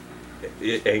particular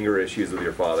anger issues with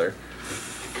your father.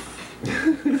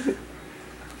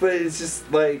 But it's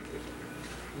just like,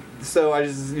 so I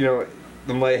just,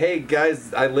 I'm like, hey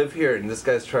guys, I live here, and this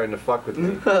guy's trying to fuck with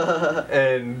me.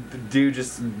 And the dude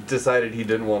just decided he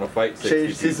didn't want to fight 60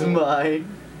 Changed his mind.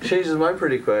 Changed his mind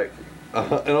pretty quick.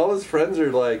 And all his friends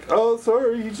are like, oh,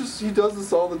 sorry, he does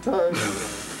this all the time.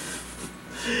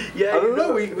 Yeah, I don't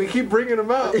know, we keep bringing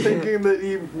him out thinking that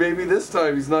maybe this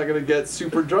time he's not going to get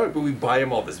super drunk, but we buy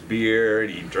him all this beer and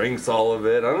he drinks all of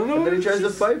it. I don't know. And then he tries to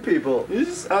fight people. He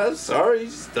just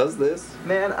does this.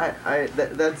 Man,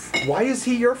 that's... Why is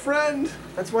he your friend?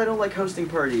 That's why I don't like hosting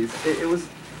parties. It was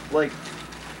like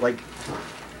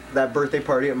that birthday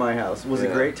party at my house was a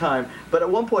great time. But at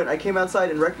one point I came outside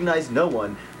and recognized no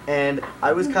one. And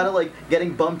I was kind of like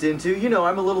getting bumped into,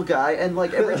 I'm a little guy, and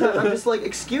like every time I'm just like,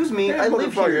 excuse me, I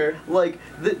live here. Like,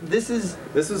 this is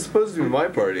supposed to be my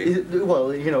party. Well,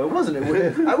 it wasn't.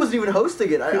 I wasn't even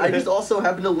hosting it. I just also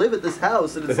happen to live at this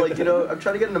house, and it's like, I'm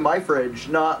trying to get into my fridge,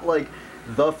 not like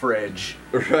the fridge.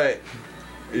 Right.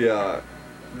 Yeah.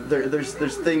 There's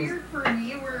things. Weird for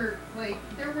me were like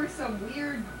there were some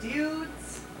weird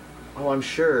dudes. Oh, I'm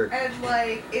sure. And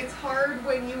like it's hard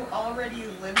when you already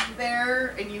live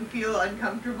there and you feel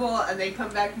uncomfortable, and they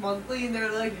come back monthly and they're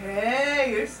like,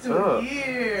 "Hey, you're still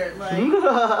here." Like,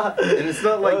 and it's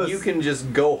not like you can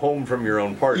just go home from your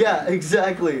own party. Yeah,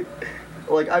 exactly.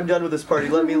 Like, I'm done with this party.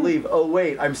 Let me leave. Oh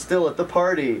wait, I'm still at the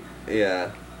party.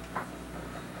 Yeah.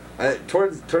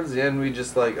 Towards the end, we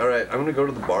just like, all right, I'm gonna go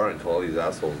to the bar until all these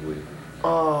assholes leave.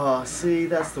 Oh, see,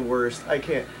 that's the worst. I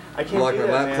can't lock do my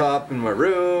that, laptop in my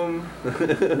room.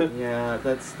 Yeah,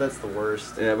 that's the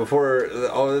worst. Yeah,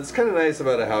 it's kind of nice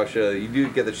about a house show. You do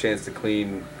get the chance to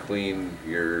clean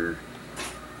your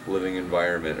living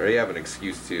environment, or you have an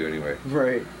excuse to anyway.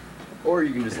 Right. Or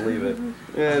you can just leave it.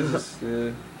 Yeah, it's just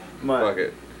fuck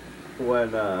it.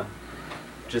 When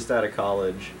just out of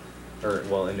college,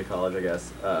 into college, I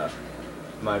guess,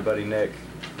 my buddy Nick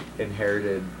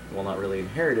inherited, well, not really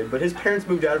inherited, but his parents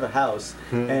moved out of a house,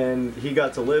 and he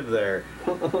got to live there.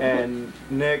 And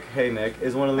Nick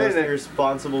is one of the most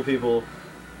irresponsible people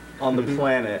on the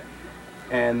planet.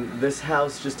 And this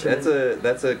house just turned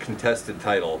that's a contested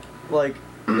title. Like,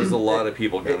 there's a lot of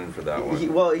people gunning for that one. He's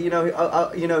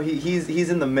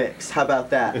in the mix. How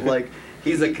about that? Like,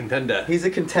 he's a contender. He's a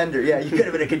contender. Yeah, you could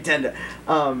have been a contender.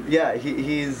 Yeah,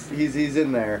 he's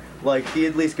in there. Like, he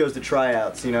at least goes to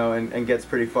tryouts, and gets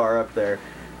pretty far up there.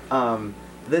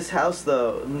 This house,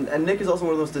 though, and Nick is also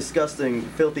one of the most disgusting,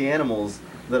 filthy animals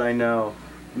that I know.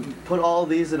 Put all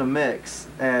these in a mix,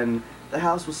 and the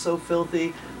house was so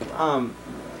filthy.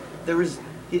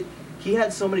 He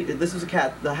had so many. This was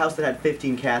the house that had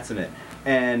 15 cats in it.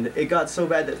 And it got so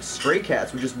bad that stray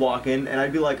cats would just walk in, and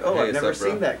I'd be like, "Oh, I've never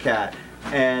seen that cat."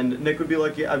 And Nick would be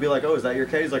like, I'd be like, "Oh, is that your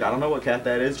cat?" He's like, "I don't know what cat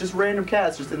that is. Just random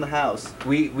cats just in the house."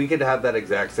 We could have that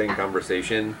exact same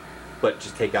conversation, but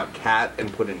just take out cat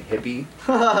and put in hippie,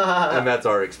 and that's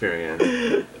our experience.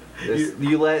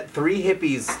 You let 3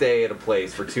 hippies stay at a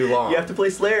place for too long. You have to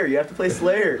play Slayer.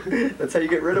 That's how you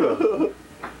get rid of them.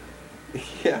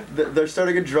 Yeah. They're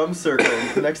starting a drum circle.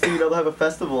 Next thing you know, they'll have a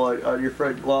festival on your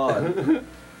front lawn.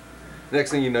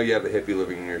 Next thing you know, you have a hippie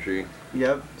living in your tree.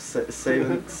 Yep,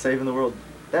 saving the world.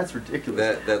 That's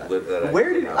ridiculous. That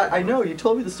Where did I know you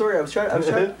told me the story? I was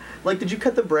trying like, did you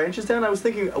cut the branches down? I was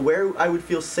thinking where I would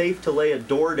feel safe to lay a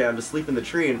door down to sleep in the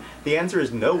tree, and the answer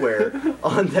is nowhere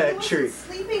on that tree. He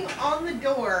wasn't sleeping on the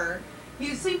door. He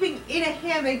was sleeping in a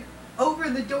hammock over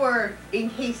the door in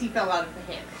case he fell out of the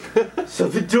hammock. So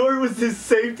the door was his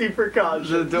safety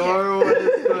precaution. The door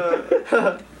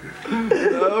was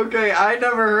okay, I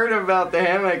never heard about the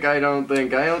hammock, I don't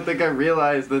think I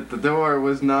realized that the door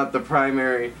was not the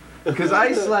primary. Because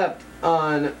I slept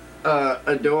on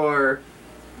a door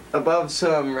above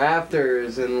some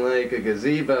rafters in like a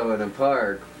gazebo in a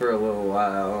park for a little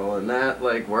while, and that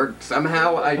like worked.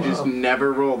 Somehow I just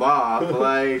never rolled off.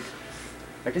 Like,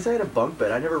 I guess I had a bunk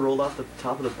bed. I never rolled off the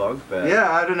top of the bunk bed.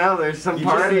 yeah, I don't know. There's some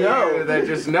part of you that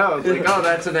just knows. Like, oh,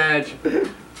 that's an edge.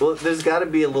 Well, there's got to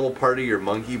be a little part of your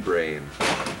monkey brain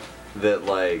that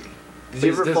like. Did you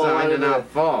It's ever fall out designed of to not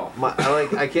fall.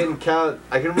 I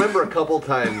can remember a couple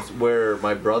times where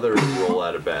my brother would roll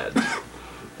out of bed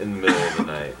in the middle of the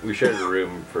night. We shared a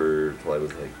room for till I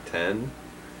was like 10.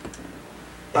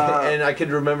 And I could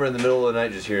remember in the middle of the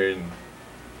night just hearing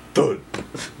thud.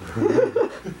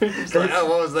 It's like, oh,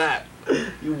 what was that?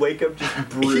 You wake up just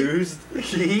bruised.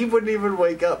 He wouldn't even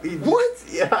wake up. What?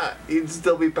 Yeah, he'd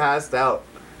still be passed out.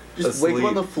 Just wake up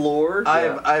on the floor.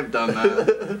 I've done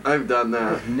that. I've done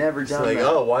that. I've never It's done like, that.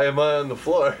 oh, why am I on the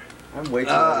floor? I'm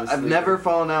waking up. I've never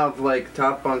fallen out of like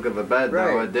top bunk of a bed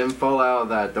though. Right. I didn't fall out of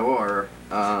that door.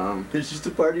 There's just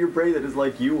a part of your brain that is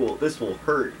like, this will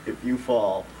hurt if you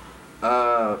fall.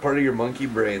 Part of your monkey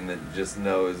brain that just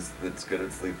knows that's good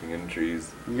at sleeping in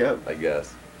trees. Yep. I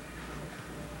guess.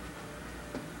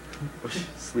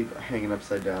 Sleep hanging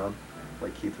upside down,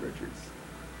 like Keith Richards.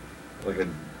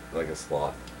 Like a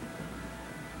sloth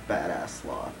Badass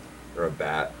sloth. or a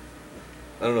bat.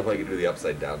 I don't know if I could do the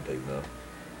upside down thing though.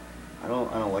 I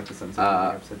don't like the sense of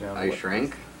being upside down. I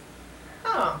shrank.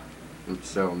 Oh,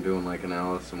 So I'm doing like an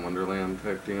Alice in Wonderland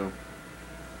type deal.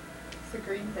 it's a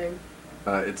green thing.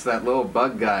 It's that little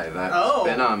bug guy that's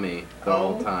been on me the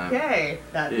whole time. Okay,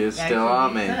 that He is actually still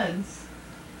on makes me. sense.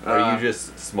 Are you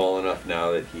just small enough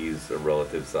now that he's a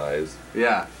relative size?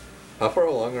 Yeah, How far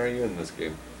along are you in this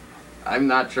game? I'm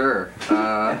not sure.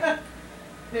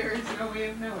 There is no way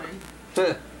of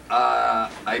knowing.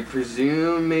 I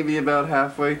presume maybe about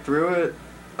halfway through it.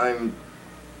 I'm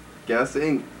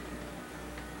guessing.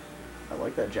 I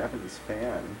like that Japanese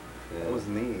fan. Yeah. That was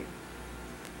neat.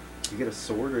 You get a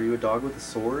sword? Are you a dog with a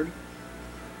sword?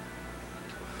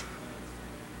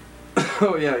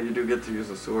 Oh yeah, you do get to use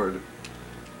a sword.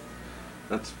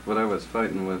 That's what I was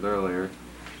fighting with earlier.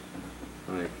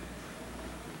 Like,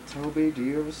 Toby, do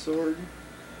you have a sword?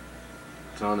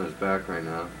 it's on his back right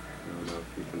now. I don't know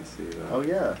if you can see that. Oh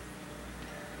yeah.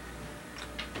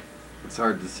 It's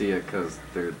hard to see it because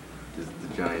there's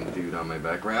the giant dude on my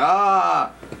back. Right?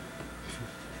 Ah!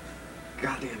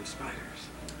 Goddamn spiders.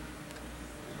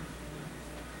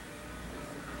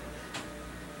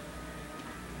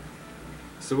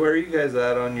 So where are you guys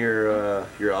at on your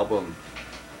album?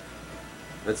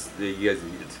 It's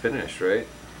finished, right?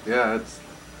 Yeah, it's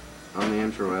on the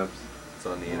interwebs. It's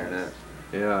on the internet.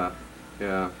 Yeah,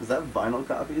 yeah. Is that vinyl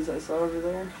copies I saw over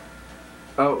there?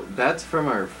 Oh, that's from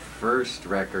our first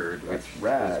record, which That's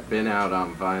rad. has been out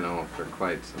on vinyl for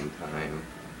quite some time.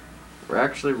 We're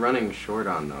actually running short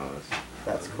on those.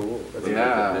 That's cool. That's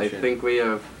Yeah, I edition. think we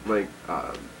have like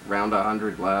around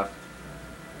 100 left.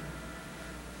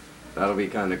 That'll be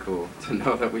kind of cool to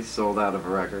know that we sold out of a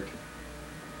record.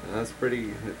 And that's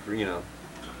pretty,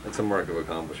 that's a mark of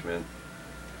accomplishment.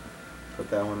 Put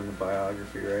that one in the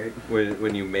biography, right?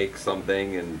 When you make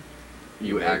something and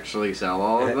You make- actually sell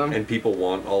all of them? and people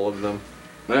want all of them,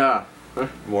 Yeah.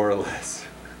 more or less.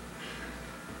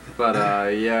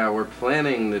 But yeah, we're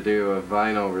planning to do a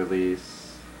vinyl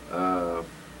release of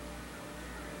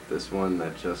this one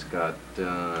that just got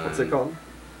done. What's it called?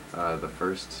 The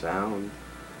First Sound.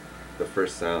 The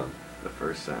First Sound. The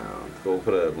First Sound. We'll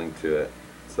put a link to it.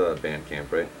 It's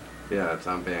Bandcamp, right? Yeah, it's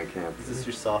on Bandcamp. Is this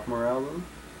your sophomore album?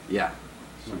 Yeah.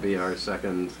 This will be our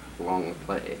second long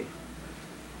play.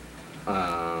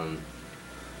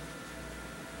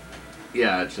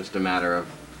 Yeah, it's just a matter of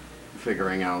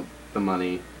figuring out the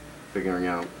money, figuring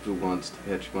out who wants to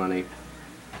pitch money,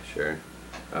 Sure.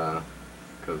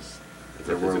 because It's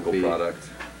there a will physical be product.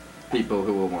 people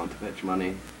who will want to pitch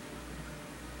money.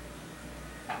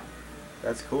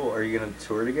 That's cool. Are you gonna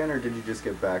tour it again, or did you just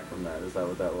get back from that? Is that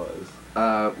what that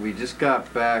was? We just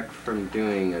got back from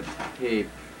doing a tape.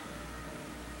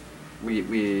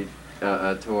 We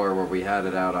a tour where we had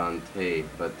it out on tape,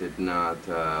 but did not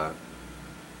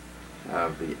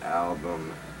have the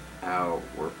album out.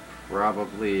 We're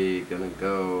probably gonna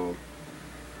go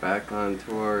back on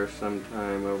tour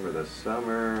sometime over the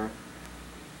summer.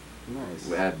 Nice.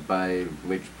 By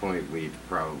which point we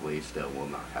probably still will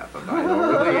not have a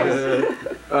vinyl release.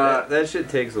 That shit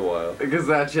takes a while. Because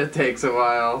that shit takes a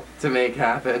while to make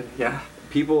happen, yeah.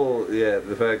 People,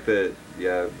 the fact that,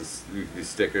 these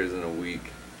stickers in a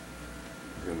week,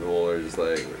 and people are just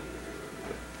like,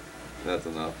 that's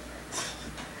enough.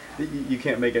 You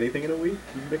can't make anything in a week?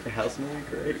 You can make a house in a week,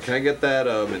 right? Can I get that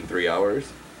in 3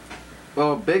 hours?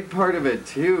 Well, a big part of it,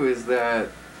 too, is that,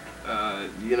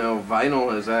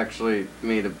 vinyl has actually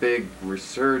made a big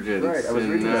resurgence. Right, I was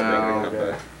reading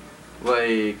that.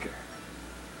 Like,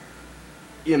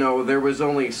 there was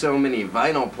only so many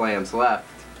vinyl plants left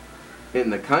in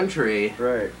the country.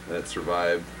 Right. That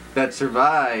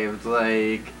survived,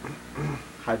 like...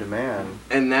 High demand.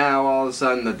 And now, all of a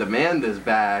sudden, the demand is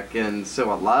back, and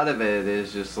so a lot of it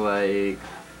is just, like...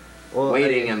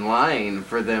 waiting in line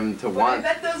for them to want. I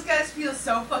bet those guys feel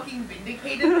so fucking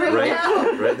vindicated right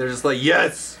now. Right? They're just like,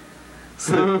 yes!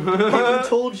 I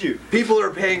told you. People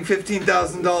are paying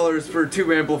 $15,000 for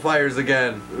 2 amplifiers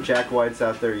again. Jack White's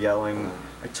out there yelling,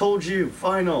 I told you,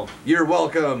 final. You're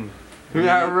welcome.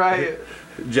 Yeah, right.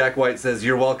 Jack White says,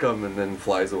 you're welcome, and then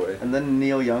flies away. And then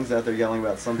Neil Young's out there yelling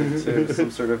about something too, some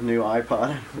sort of new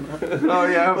iPod. Oh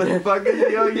yeah, but fucking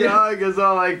Neil Young is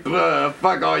all like,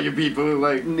 fuck all you people who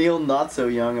like... Neil not so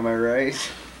young, am I right?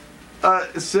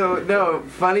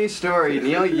 Funny story,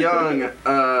 Neil Young,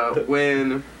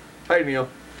 when... Hi, Neil.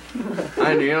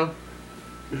 Hi, Neil.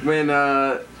 When,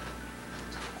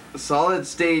 solid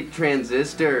state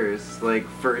transistors, like,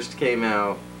 first came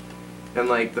out, and,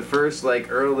 like, the first,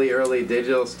 like, early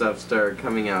digital stuff started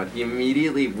coming out, he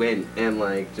immediately went and,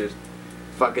 like, just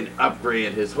fucking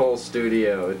upgraded his whole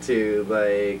studio to,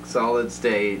 like, solid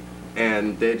state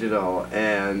and digital,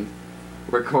 and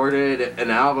recorded an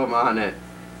album on it.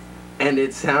 And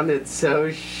it sounded so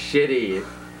shitty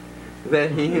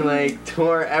that he, like,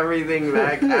 tore everything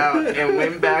back out and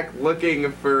went back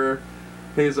looking for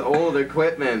his old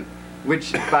equipment,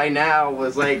 which by now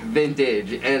was like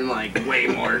vintage and like way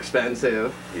more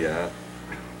expensive. Yeah.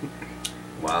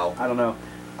 Wow. I don't know.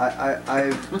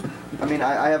 I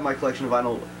have my collection of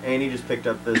vinyl. Annie just picked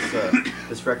up this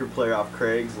record player off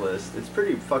Craigslist. It's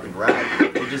pretty fucking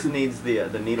rad. It just needs the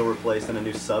needle replaced and a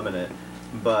new sub in it.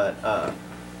 But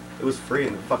it was free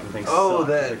and the fucking thing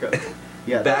sucked.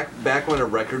 Yeah. Back when a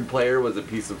record player was a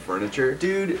piece of furniture.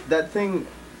 Dude, that thing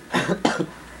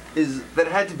that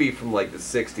had to be from like the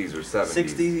 60s or 70s.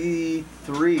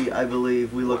 63, I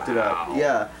believe. We looked it up.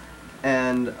 Yeah.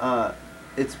 And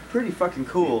it's pretty fucking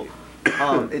cool.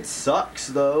 It sucks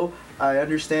though. I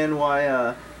understand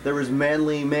why there was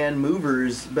manly man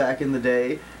movers back in the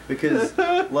day, because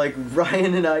like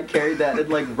Ryan and I carried that, and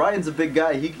like Ryan's a big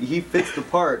guy. He fits the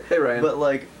part. Hey Ryan. But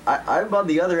like I'm on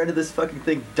the other end of this fucking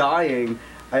thing dying.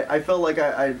 I felt like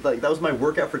I like that was my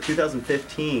workout for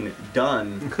 2015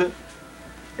 done.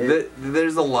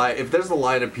 There's a line. If there's a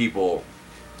line of people,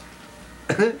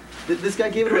 this guy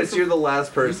gave it. Chris, you're the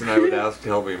last person I would ask to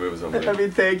help me move something. I mean,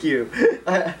 thank you.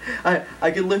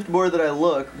 I can lift more than I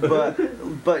look, but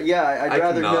yeah,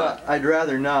 I'd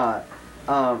rather not.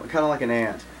 Kind of like an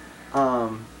ant.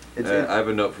 I have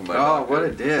a note from my doctor. Oh, what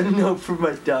it did. A note from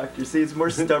my doctor. See, it's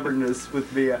more stubbornness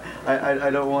with me.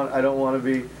 I don't want to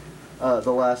be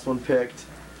the last one picked.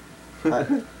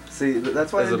 See,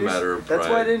 that's why that's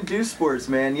why I didn't do sports,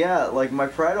 man. Yeah, like my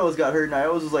pride always got hurt, and I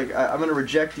always was like, I'm gonna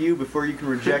reject you before you can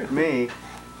reject me.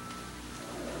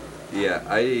 Yeah,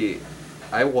 I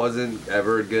wasn't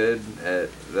ever good at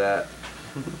that,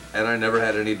 and I never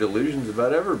had any delusions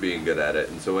about ever being good at it.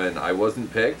 And so when I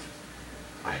wasn't picked,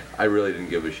 I really didn't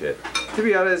give a shit. To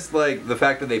be honest, like, the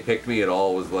fact that they picked me at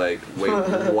all was like, wait,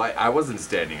 why? I wasn't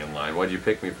standing in line. Why'd you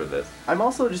pick me for this? I'm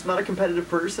also just not a competitive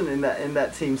person in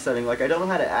that team setting. Like, I don't know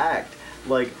how to act.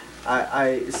 Like,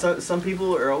 some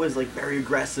people are always like very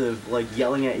aggressive, like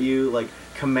yelling at you, like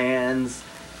commands,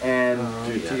 and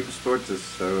Team sports is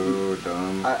so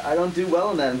dumb. I don't do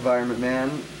well in that environment, man.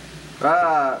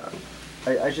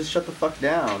 I just shut the fuck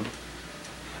down.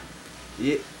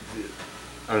 Yeah.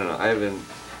 I don't know. I haven't.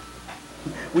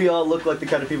 We all look like the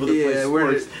kind of people that play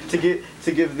sports. To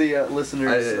give the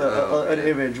listeners an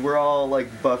image, we're all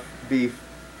like buff beef.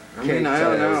 I mean, I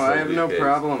don't know. I have no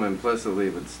problem implicitly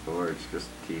with sports. Just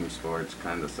team sports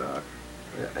kind of suck.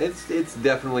 Yeah, it's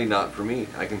definitely not for me.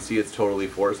 I can see it's totally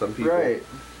for some people. Right.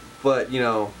 But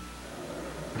the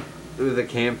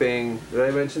camping. Did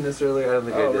I mention this earlier? I don't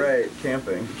think I did. Oh right,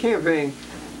 camping. Camping.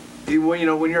 When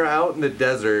you're out in the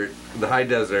desert, the high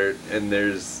desert, and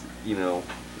there's you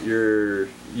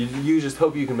just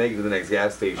hope you can make it to the next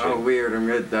gas station. Oh weird! I'm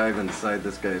gonna dive inside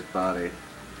this guy's body.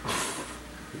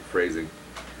 Phrasing.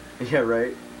 Yeah,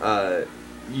 right.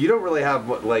 You don't really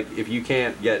have, like, if you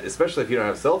can't get, especially if you don't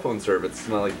have cell phone service, it's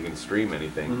not like you can stream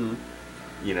anything.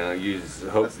 Mm-hmm. You know, you just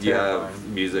hope That's you terrifying. have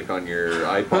music on your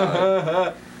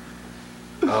iPod.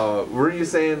 Were you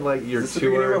saying, like, your Is this the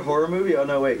beginning of a tour? horror movie? Oh,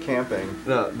 no, wait, camping.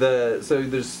 No, so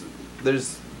there's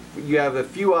you have a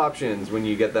few options when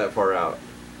you get that far out.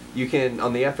 You can,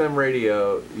 on the FM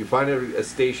radio, you find a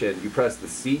station, you press the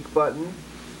seek button,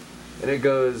 and it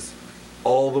goes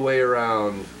all the way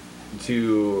around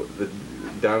to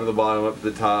down to the bottom, up to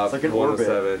the top, It's like an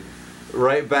 107,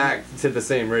 right back to the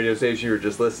same radio station you were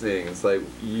just listening. It's like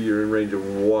you're in range of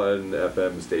one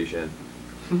FM station.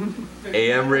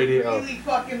 AM radio. Really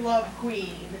fucking love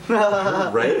Queen.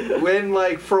 Right? When,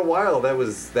 like, for a while that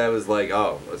was like,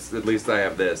 oh, at least I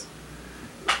have this.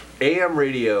 AM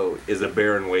radio is a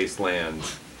barren wasteland.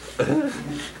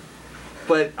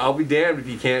 But I'll be damned if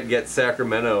you can't get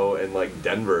Sacramento and, like,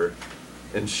 Denver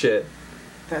and shit.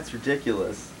 That's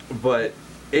ridiculous. But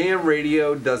AM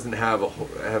radio doesn't have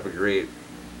a great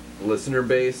listener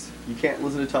base. You can't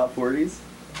listen to top 40s?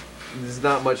 There's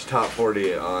not much top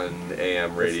 40 on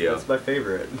AM radio. That's my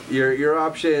favorite. Your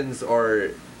options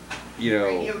are, you know,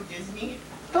 Radio Disney.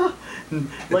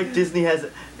 Like Disney has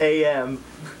AM.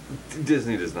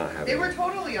 Disney does not have They it. were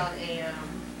totally on AM.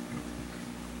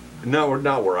 No,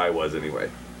 not where I was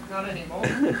anyway. Not anymore.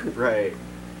 Right.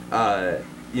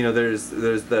 You know, there's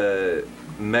the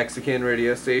Mexican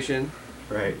radio station.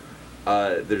 Right.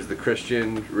 There's the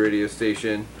Christian radio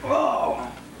station. Oh.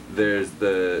 There's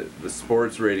the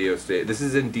sports radio station. This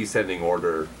is in descending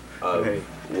order of Right.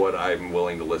 what I'm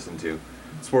willing to listen to.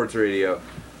 Sports radio,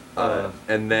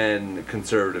 and then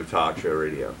conservative talk show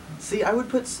radio. See, I would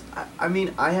put... I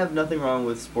mean, I have nothing wrong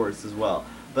with sports as well.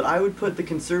 But I would put the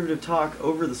conservative talk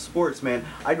over the sports, man.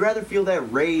 I'd rather feel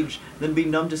that rage than be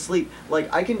numb to sleep.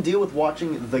 Like, I can deal with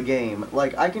watching the game.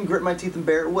 Like, I can grit my teeth and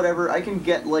bear it, whatever. I can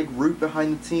get, like, root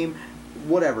behind the team,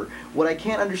 whatever. What I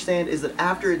can't understand is that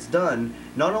after it's done,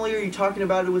 not only are you talking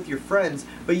about it with your friends,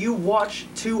 but you watch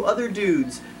two other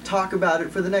dudes talk about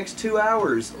it for the next 2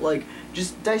 hours. Like,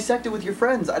 just dissect it with your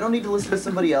friends. I don't need to listen to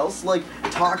somebody else, like,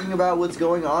 talking about what's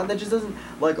going on. That just doesn't,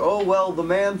 like, oh, well, the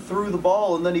man threw the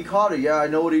ball and then he caught it. Yeah, I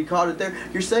know what he caught it there.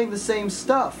 You're saying the same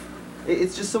stuff.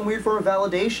 It's just some weird form of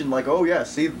validation. Like, oh, yeah,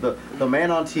 see, the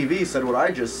man on TV said what I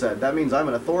just said. That means I'm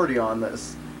an authority on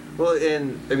this. Well,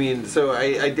 and, I mean, so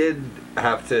I did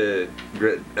have to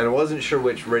grit, and I wasn't sure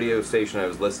which radio station I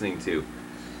was listening to,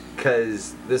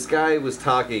 because this guy was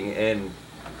talking, and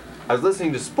I was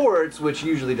listening to sports, which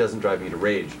usually doesn't drive me to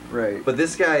rage. Right. But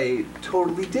this guy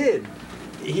totally did.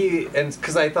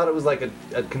 Because I thought it was like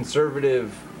a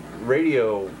conservative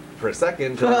radio for a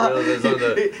second, until I realized it was on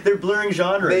the... They're blurring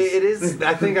genres. It is.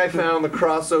 I think I found the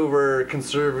crossover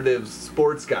conservative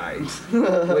sports guy,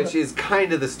 which is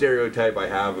kind of the stereotype I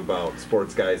have about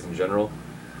sports guys in general.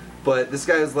 But this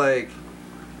guy is like,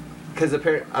 because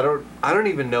apparently I don't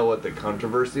even know what the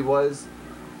controversy was.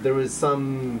 There was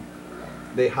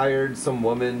they hired some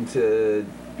woman to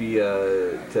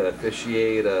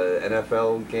officiate a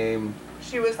NFL game.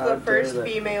 She was How the first dare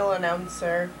they. female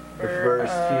announcer The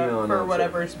first female for announcer.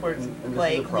 whatever sports And this is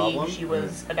like a problem? league she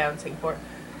was announcing for.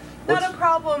 What's- Not a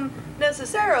problem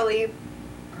necessarily,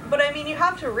 but I mean you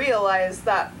have to realize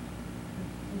that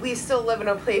we still live in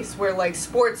a place where like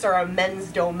sports are a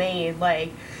men's domain.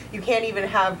 Like you can't even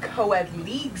have co-ed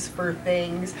leagues for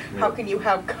things. Yeah. How can you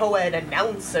have co-ed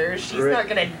announcers? She's Right. not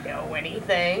gonna know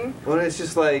anything. Well, it's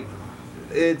just like,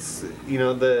 it's, you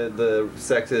know, the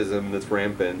sexism that's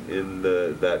rampant in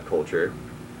that culture.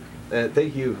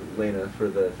 Thank you, Lena, for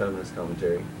the feminist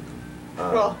commentary.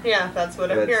 Well, yeah, that's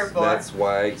what I'm here for. That's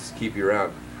why I just keep you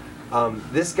around.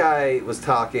 This guy was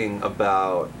talking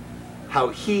about how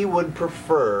he would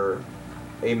prefer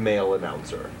a male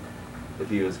announcer if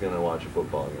he was going to watch a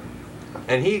football game.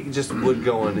 And he just would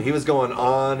go on. He was going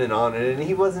on, and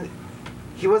he wasn't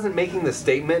making the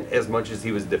statement as much as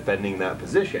he was defending that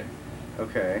position.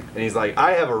 Okay. And he's like,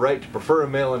 I have a right to prefer a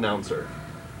male announcer.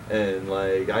 And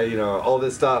like, all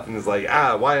this stuff, and it's like,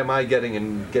 why am I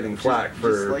getting flack for...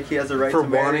 Just like he has a right for to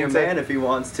marry wanting a to- man if he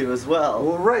wants to as well.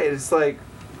 Well, right, it's like,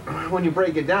 when you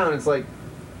break it down, it's like,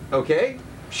 okay,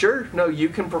 sure, no, you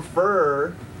can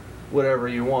prefer whatever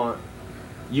you want.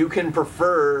 You can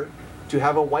prefer to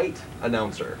have a white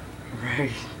announcer.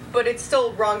 Right. But it's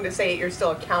still wrong to say it. You're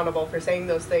still accountable for saying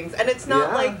those things. And it's not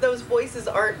Yeah. like those voices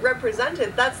aren't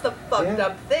represented. That's the fucked Yeah.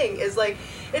 up thing. Is like,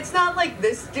 it's not like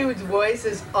this dude's voice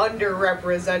is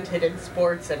underrepresented in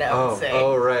sports announcing.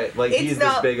 Oh, right. Like, It's he's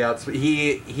not- this big out...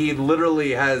 He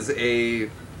literally has a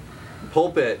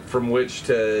pulpit from which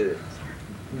to,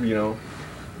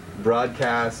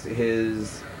 broadcast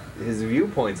his his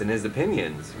viewpoints and his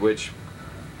opinions, which,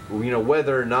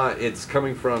 whether or not it's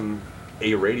coming from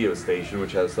a radio station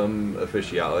which has some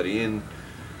officiality and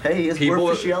Hey, it's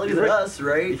more officiality than us,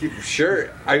 right?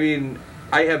 Sure. I mean,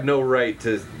 I have no right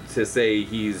to say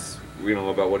he's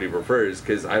about what he prefers,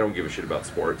 because I don't give a shit about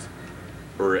sports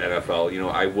or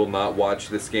NFL. I will not watch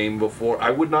this game before.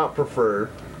 I would not prefer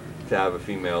to have a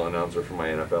female announcer for my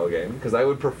NFL game, because I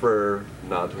would prefer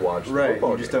not to watch the right,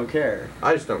 football you just game. don't care.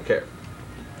 I just don't care.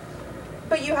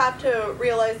 But you have to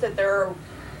realize that there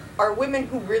are women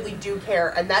who really do care,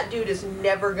 and that dude is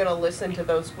never going to listen to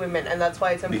those women, and that's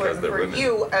why it's important for women.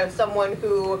 you, as someone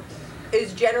who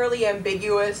is generally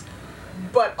ambiguous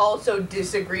but also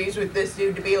disagrees with this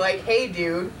dude, to be like, hey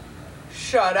dude,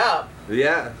 shut up.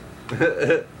 Yeah.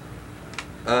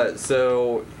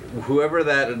 So whoever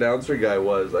that announcer guy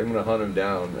was, I'm gonna hunt him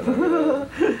down, and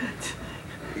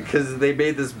because they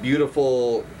made this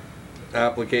beautiful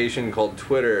application called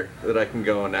Twitter that I can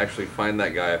go and actually find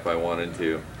that guy if I wanted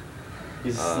to.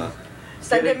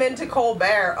 Send him into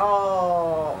Colbert.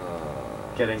 Oh.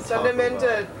 Send him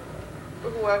into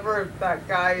whoever that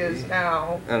guy is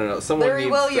now. I don't know. Someone Larry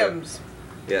needs Williams.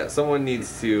 someone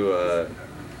needs to.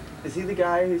 Is he the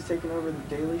guy who's taking over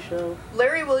the Daily Show?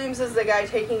 Larry Williams is the guy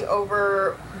taking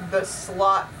over the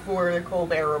slot for the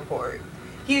Colbert Report.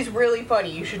 He's really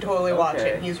funny. You should totally watch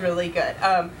him. He's really good.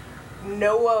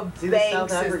 Noah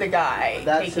Banks is the guy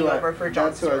taking over for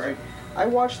Jon Stewart. I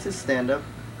watched his stand-up.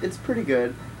 It's pretty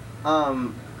good.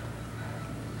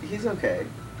 He's okay.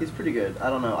 He's pretty good.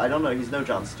 I don't know. He's no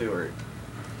Jon Stewart.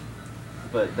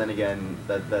 But then again,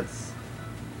 those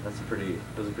are pretty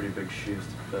big shoes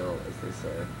to fill, as they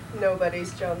say.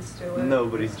 Nobody's Jon Stewart.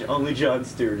 Only Jon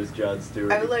Stewart is Jon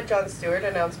Stewart. I would let Jon Stewart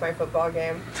announce my football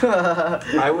game.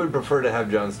 I would prefer to have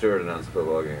Jon Stewart announce the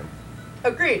football game.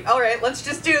 Agreed. All right, let's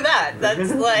just do that.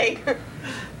 That's like,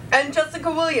 and Jessica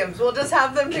Williams. We'll just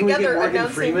have them Can together we get Morgan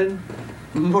announcing. Freeman?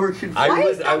 Morgan. Why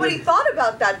has nobody thought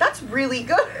about that? That's really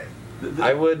good.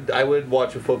 I would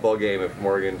watch a football game if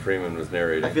Morgan Freeman was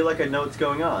narrating. I feel like I know what's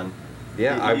going on.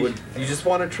 Yeah, I would. You just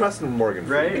want to trust in Morgan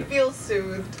Freeman. Right? He feels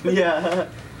soothed. Yeah.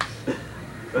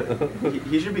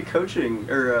 He should be coaching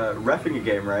or reffing a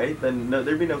game, right? Then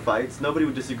there'd be no fights. Nobody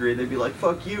would disagree. They'd be like,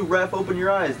 "Fuck you, ref! Open your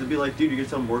eyes." They'd be like, "Dude, you can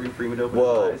tell Morgan Freeman to open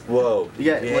his eyes." Whoa!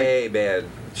 Yeah, hey, man,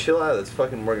 chill out. That's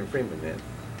fucking Morgan Freeman, man.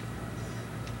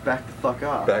 Back the fuck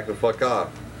off. Back the fuck off.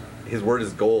 His word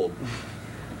is gold.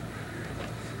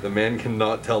 The man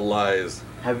cannot tell lies.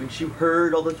 Haven't you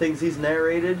heard all the things he's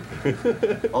narrated?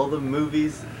 All the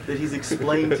movies that he's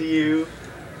explained to you?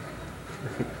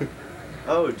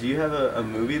 Oh, do you have a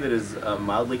movie that is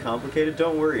mildly complicated?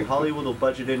 Don't worry, Hollywood will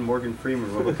budget in Morgan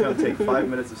Freeman. We'll come take 5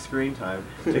 minutes of screen time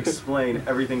to explain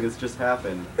everything that's just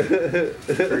happened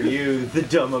for you, the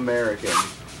dumb American.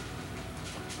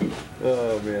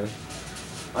 Oh man.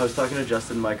 I was talking to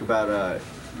Justin and Mike about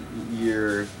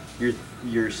your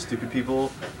stupid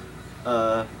people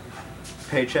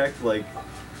paycheck, like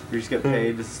you just get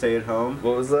paid to stay at home.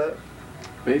 What was that?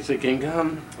 Basic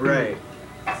income? Right.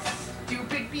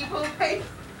 Stupid people pay.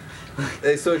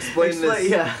 Hey, so explain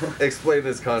Explain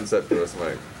this concept to us,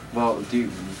 Mike. Well,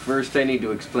 first I need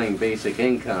to explain basic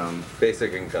income.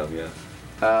 Basic income,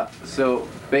 yeah. So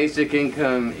basic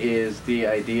income is the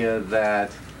idea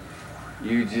that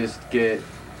you just get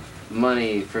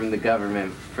money from the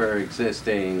government for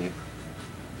existing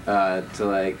to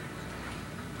like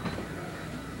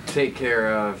take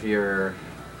care of your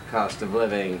cost of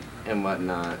living and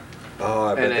whatnot. Oh,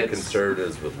 I bet the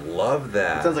conservatives would love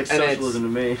that. It sounds like socialism to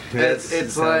me.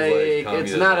 It's like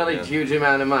it's not a huge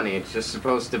amount of money. It's just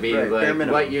supposed to be like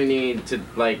what you need to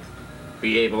like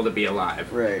be able to be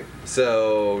alive. Right.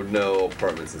 So no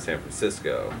apartments in San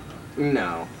Francisco.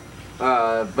 No.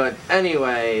 But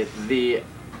anyway, the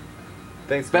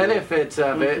benefits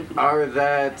of it are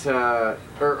that,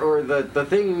 or the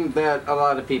thing that a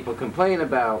lot of people complain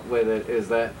about with it is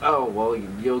that, oh, well,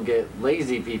 you'll get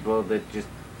lazy people that just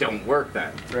don't work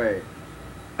then. Right.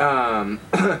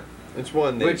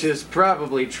 Which is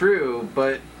probably true,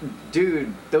 but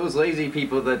dude, those lazy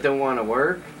people that don't want to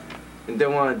work and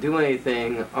don't want to do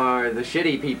anything are the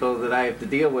shitty people that I have to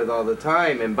deal with all the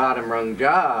time in bottom rung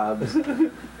jobs.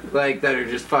 Like, that are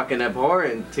just fucking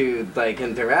abhorrent to, like,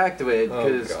 interact with,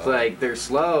 because, like, they're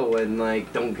slow and,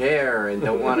 like, don't care and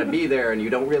don't want to be there, and you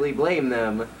don't really blame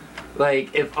them.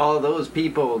 Like, if all those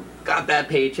people got that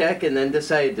paycheck and then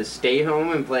decided to stay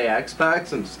home and play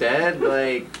Xbox instead,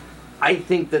 like, I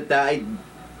think that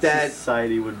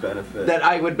society would benefit. That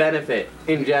I would benefit,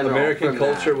 in general. American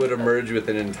culture would emerge with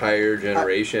an entire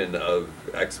generation of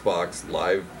Xbox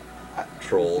Live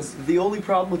trolls. The only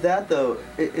problem with that, though,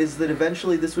 is that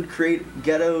eventually this would create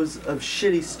ghettos of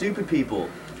shitty, stupid people.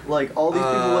 Like, all these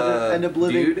people would end up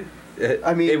living... Dude,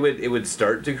 it would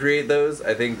start to create those.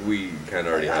 I think we kind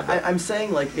of already have that. I'm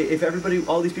saying, like, if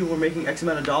all these people were making X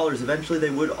amount of dollars, eventually they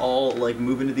would all, like,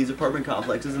 move into these apartment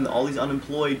complexes, and all these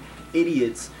unemployed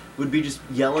idiots would be just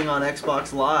yelling on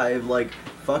Xbox Live, like,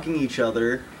 fucking each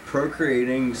other,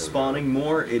 procreating, spawning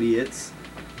more idiots.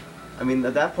 I mean,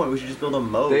 at that point, we should just build a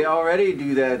moat. They already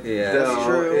do that. Yeah, that's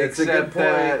true. It's a good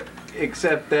point.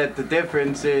 Except that the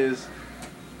difference is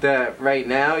that right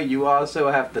now you also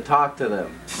have to talk to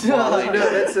them. Well,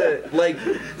 that's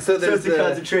so there's it's a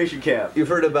concentration camp. You've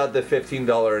heard about the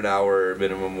 $15 an hour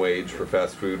minimum wage for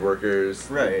fast food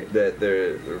workers, right? That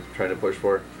they're trying to push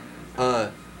for.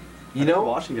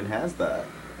 Washington has that,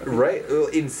 right?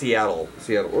 In Seattle,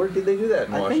 or did they do that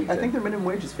in Washington? I think their minimum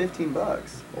wage is $15.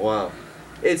 Wow,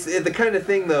 it's the kind of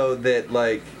thing though that,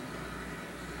 like,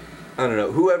 I don't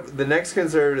know, whoever the next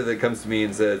conservative that comes to me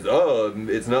and says, "Oh,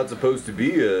 it's not supposed to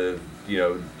be a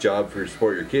job for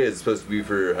support your kids. It's supposed to be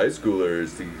for high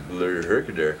schoolers to learn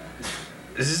herkader."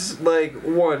 It's just like,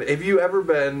 one, have you ever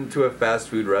been to a fast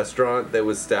food restaurant that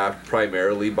was staffed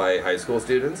primarily by high school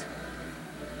students?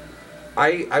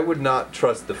 I would not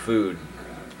trust the food,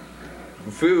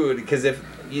 because if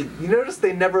you notice,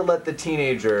 they never let the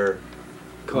teenager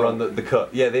run the cook.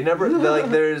 Yeah, they never.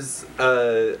 There's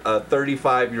a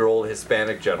 35-year-old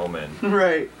Hispanic gentleman,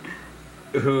 right,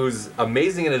 who's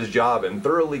amazing at his job and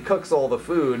thoroughly cooks all the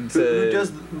food. Who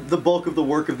does the bulk of the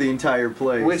work of the entire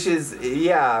place? Which is,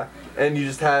 and you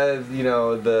just have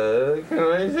the "Can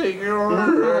I take your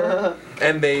order?"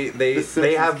 And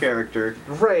they have character,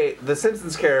 right, the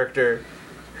Simpsons character,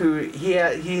 who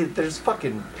there's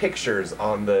fucking pictures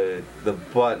on the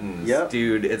buttons,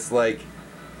 dude. It's like,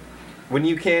 when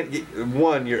you can't get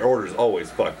your order's always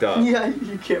fucked up. Yeah,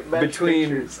 you can't match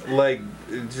pictures. Like,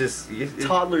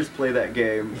 toddlers play that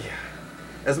game. Yeah.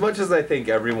 As much as I think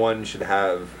everyone should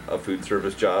have a food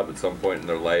service job at some point in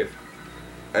their life,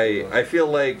 I feel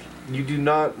like you do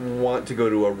not want to go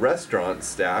to a restaurant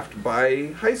staffed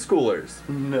by high schoolers.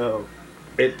 No.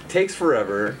 It takes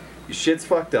forever, your shit's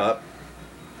fucked up,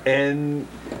 and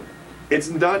it's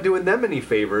not doing them any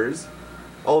favors.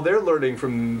 All they're learning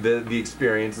from the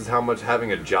experience is how much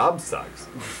having a job sucks.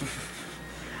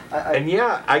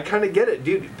 I kind of get it,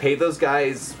 dude. Pay those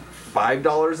guys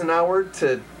 $5 an hour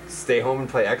to stay home and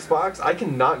play Xbox. I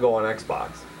cannot go on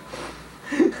Xbox.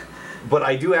 But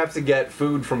I do have to get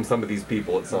food from some of these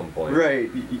people at some point. Right,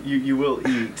 you will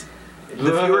eat.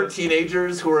 The fewer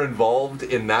teenagers who are involved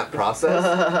in that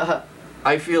process,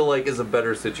 I feel like, is a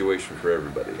better situation for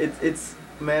everybody. It's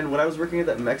man, when I was working at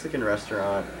that Mexican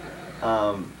restaurant,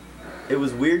 it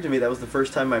was weird to me. That was the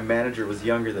first time my manager was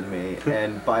younger than me,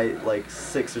 and by like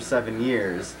 6 or 7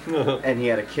 years, and he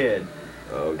had a kid.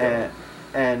 Oh, God.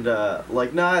 And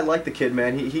I like the kid,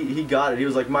 man. He got it. He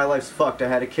was like, my life's fucked. I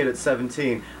had a kid at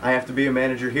 17. I have to be a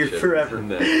manager here forever.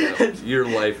 No. Your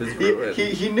life is ruined.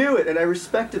 He knew it, and I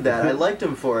respected that. I liked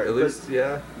him for it. At least,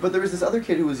 yeah. But there was this other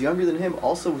kid who was younger than him,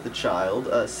 also with a child,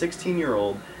 a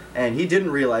 16-year-old, and he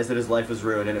didn't realize that his life was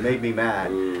ruined, and it made me mad.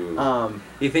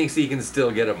 He thinks he can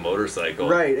still get a motorcycle.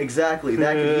 Right, exactly.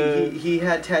 That kid, he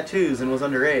had tattoos and was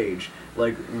underage,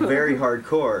 like very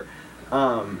hardcore.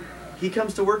 He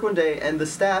comes to work one day, and the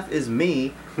staff is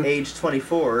me, age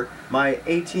 24, my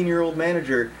 18-year-old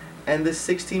manager, and this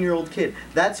 16-year-old kid.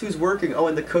 That's who's working. Oh,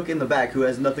 and the cook in the back, who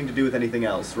has nothing to do with anything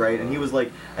else, right? And he was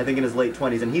like, I think in his late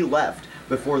 20s, and he left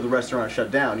before the restaurant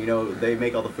shut down. They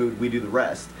make all the food, we do the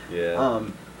rest. Yeah.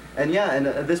 And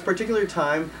at this particular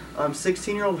time,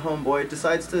 16-year-old homeboy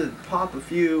decides to pop a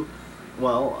few,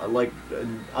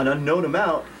 an unknown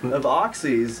amount of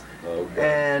oxys,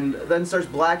 and then starts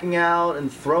blacking out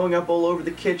and throwing up all over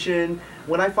the kitchen.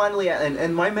 When I finally,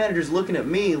 and my manager's looking at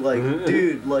me like,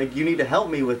 dude, like, you need to help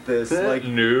me with this. Like,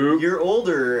 nope. You're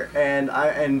older, and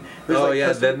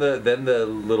there's then the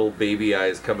little baby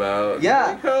eyes come out.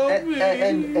 Yeah, like,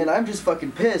 and I'm just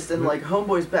fucking pissed, and like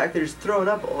homeboy's back there just throwing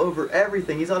up over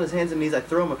everything. He's on his hands and knees. I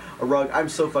throw him a rug. I'm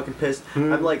so fucking pissed.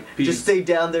 I'm like, just stay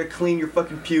down there, clean your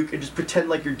fucking puke, and just pretend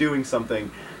like you're doing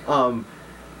something.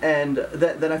 And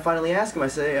then I finally ask him, I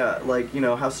say,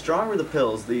 how strong were the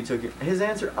pills that you took? His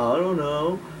answer, I don't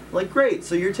know. Like, great,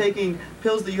 so you're taking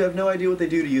pills that you have no idea what they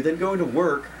do to you, then going to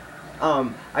work.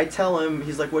 I tell him,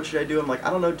 he's like, what should I do? I'm like,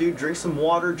 I don't know, dude, drink some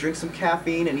water, drink some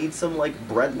caffeine, and eat some, like,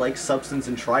 bread-like substance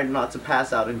and try not to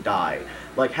pass out and die.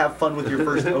 Like, have fun with your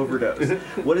first overdose.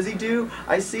 What does he do?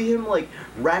 I see him, like,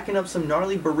 racking up some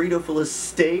gnarly burrito full of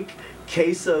steak,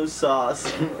 queso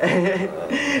sauce,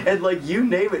 and like, you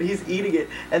name it, he's eating it.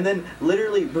 And then,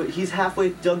 literally, but he's halfway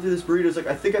done through this burrito, he's like,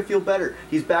 I think I feel better.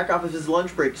 He's back off of his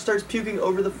lunch break, starts puking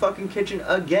over the fucking kitchen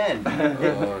again.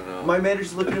 No. My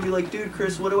manager's looking at me like, dude,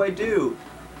 Chris, what do I do?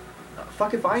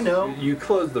 Fuck if I know. You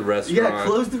closed the restaurant. Yeah,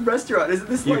 close the restaurant. Isn't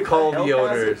this You like called a the hell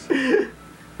owners. hazard?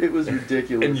 It was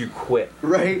ridiculous. And you quit.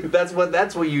 Right? That's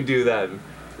what you do then.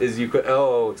 Is you quit.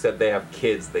 Oh, except they have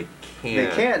kids. They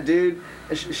can't. They can't, dude.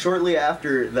 Shortly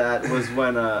after that was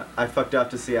when I fucked off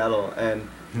to Seattle, and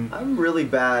I'm really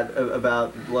bad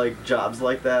about like jobs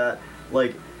like that.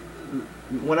 Like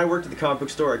when I worked at the comic book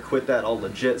store, I quit that all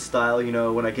legit style, you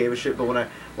know, when I gave a shit. But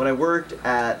when I worked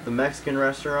at the Mexican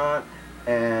restaurant,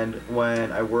 and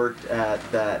when I worked at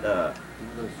that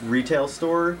retail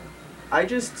store, I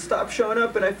just stopped showing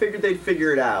up, and I figured they'd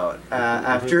figure it out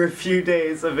after a few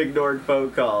days of ignored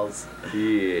phone calls.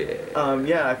 Yeah.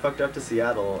 Yeah, I fucked up to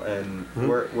Seattle, and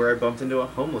where I bumped into a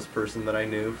homeless person that I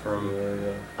knew from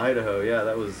Idaho. Yeah,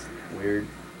 that was weird.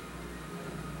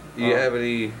 Do you have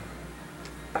any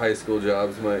high school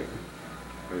jobs, Mike?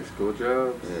 High school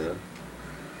jobs?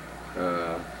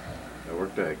 Yeah. I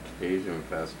worked at a Cajun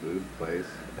fast food place.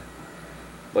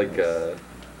 Like,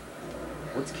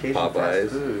 What's Cajun Popeyes.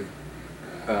 fast food?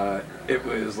 It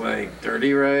was like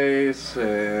dirty rice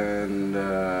and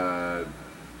I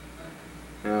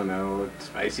don't know,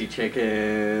 spicy chicken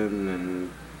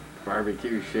and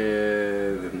barbecue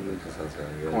shit and sounds kind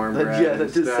of good. cornbread Yeah, that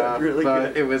and just stuff. sounds really but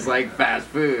good. it was like fast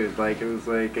food, like it was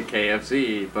like a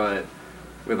KFC, but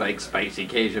with like spicy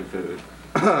Cajun food.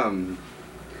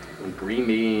 Green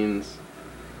beans,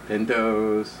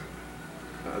 pintos.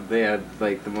 They had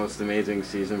like the most amazing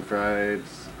seasoned fries.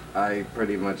 I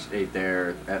pretty much ate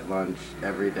there at lunch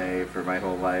every day for my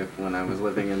whole life when I was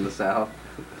living in the South.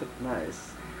 Nice.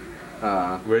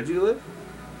 Where'd you live?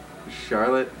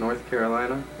 Charlotte, North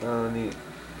Carolina. Oh, neat.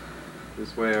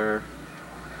 Is where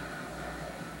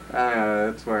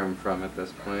that's where I'm from at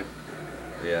this point.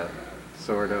 Yeah.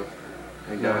 Sort of.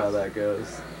 I I know how guess. that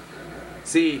goes.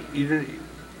 See,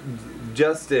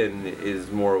 Justin is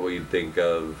more what you'd think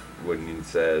of when you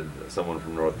said someone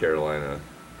from North Carolina.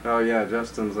 Oh yeah,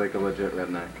 Justin's like a legit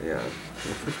redneck. Yeah.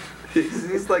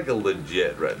 He's like a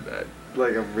legit redneck.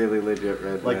 Like a really legit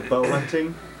redneck. Like bow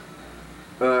hunting?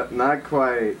 Not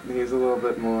quite. He's a little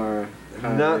bit more.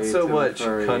 Not so to the much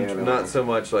furry country, animal. not so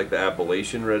much like the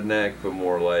Appalachian redneck, but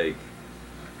more like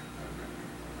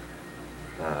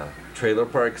trailer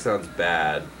park sounds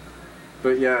bad.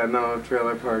 But yeah, no,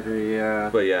 trailer parker, yeah.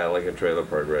 But yeah, like a trailer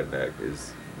park redneck is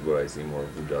what I see more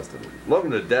from Justin. Love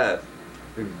him to death,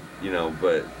 you know,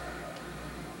 but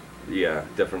yeah,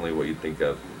 definitely what you'd think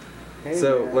of. Hey,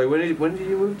 So, man. like, when did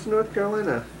you move to North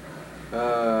Carolina?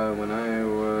 When I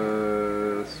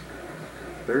was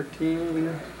 13.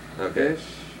 Okay.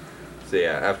 So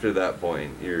yeah, after that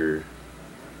point, you're.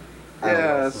 Yeah,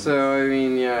 Adolescence. so I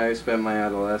mean, yeah, I spent my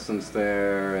adolescence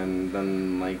there, and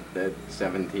then like at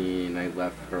 17, I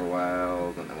left for a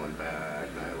while, then I went back,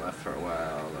 then I left for a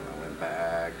while, then I went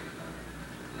back.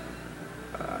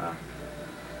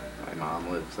 My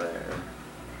mom lives there.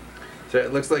 So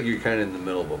it looks like you're kind of in the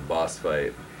middle of a boss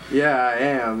fight. Yeah, I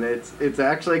am. It's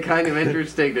actually kind of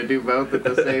interesting to do both at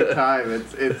the same time.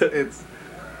 It's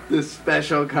this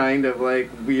special kind of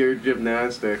like weird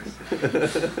gymnastics.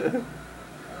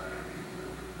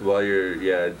 While you're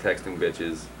texting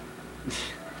bitches.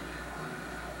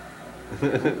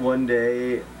 One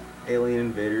day, alien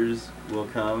invaders will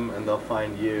come and they'll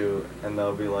find you and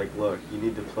they'll be like, look, you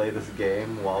need to play this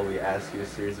game while we ask you a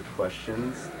series of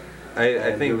questions. I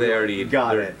And think you'll they be like, already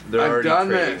got they're, it. They're I've already done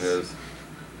training this. those.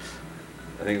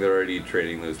 I think they're already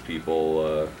training those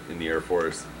people in the Air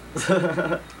Force. Who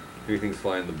do you think's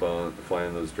flying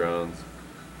those drones?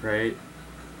 Right?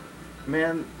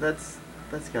 Man, that's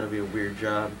gotta be a weird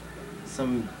job.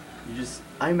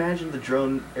 I imagine the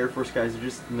drone Air Force guys are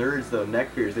just nerds though,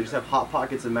 neckbeards. They just have Hot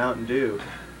Pockets and Mountain Dew.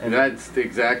 And That's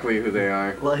exactly who they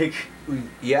are. like,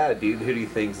 Yeah, dude. Who do you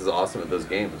think is awesome at those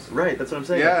games? right, that's what I'm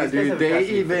saying. Yeah, These guys dude, have they passed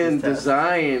the even fitness test.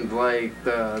 designed like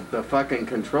the fucking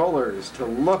controllers to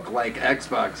look like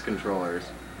Xbox controllers,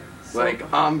 So-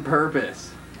 like on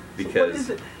purpose. Because what is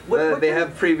it? What they kind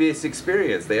have previous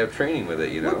experience. They have training with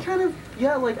it, you know. What kind of,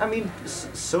 like, I mean,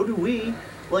 so do we.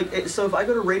 Like, so if I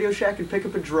go to Radio Shack and pick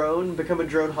up a drone, become a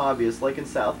drone hobbyist, like in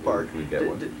South Park, We get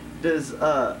one. does,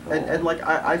 and like,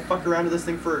 I fuck around with this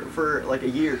thing for like a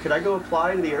year, could I go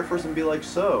apply to the Air Force and be like,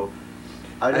 so,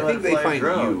 I know I how think to they fly a find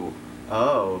drone. you.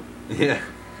 Oh. Yeah.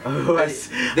 Oh,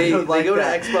 They don't like go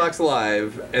that. to Xbox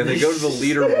Live and they go to the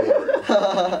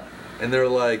leaderboard and they're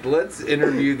like, let's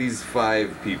interview these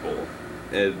 5 people.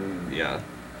 And yeah,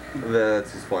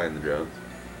 that's just flying the drones.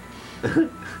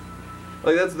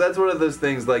 Like that's one of those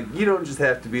things, like, you don't just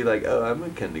have to be like, oh,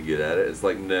 I'm kind of good at it. It's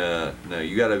like, no,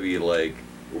 you gotta be like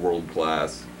world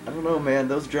class. I don't know, man.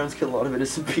 Those drones kill a lot of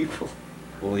innocent people.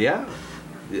 Well, yeah,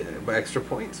 by extra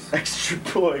points. Extra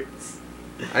points.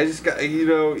 I just got, I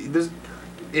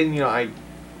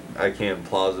can't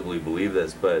plausibly believe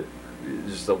this, but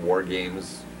just a war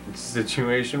games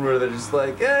situation where they're just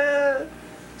like,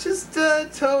 just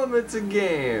tell him it's a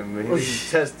game.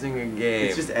 He's testing a game.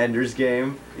 It's just Ender's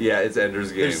Game. Yeah, it's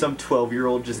Ender's Game. There's some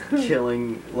 12-year-old just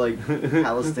killing, like,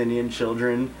 Palestinian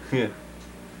children. Yeah.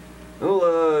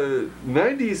 Well,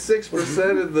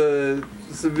 96% of the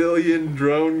civilian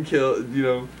drone kill,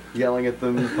 Yelling at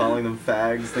them, calling them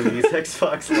fags, thinking he's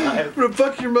Xbox Live. I'm gonna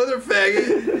fuck your mother,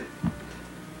 faggot!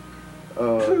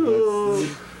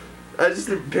 I just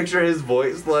picture his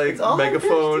voice, like,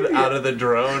 megaphone out of the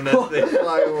drone as they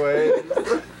fly away.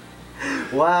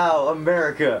 Wow,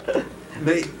 America.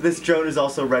 This drone is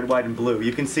also red, white, and blue.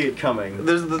 You can see it coming.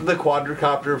 There's the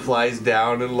quadricopter flies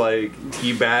down and, like,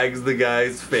 teabags the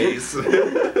guy's face.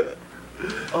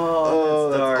 Oh,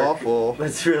 that's dark. Awful.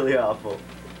 That's really awful.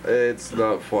 It's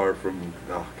not far from...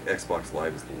 Xbox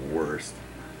Live is the worst.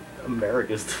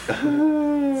 America's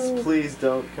the Please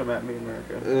don't come at me,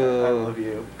 America. I love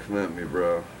you. Come at me,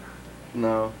 bro.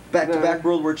 No. Back-to-back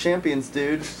World War champions,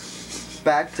 dude.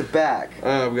 Back-to-back. We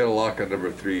got a lock on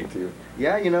number 3, too.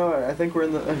 Yeah, I think we're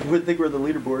in the... I would think we're the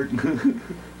leaderboard.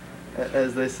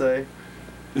 As they say.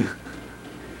 I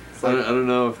don't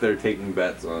know if they're taking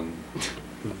bets on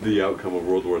the outcome of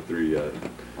World War III yet.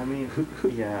 I mean,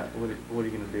 yeah, what are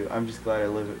you gonna do? I'm just glad I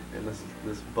live in this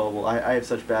bubble. I have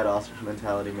such bad ostrich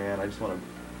mentality, man. I just want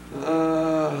to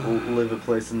live a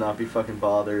place and not be fucking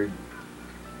bothered.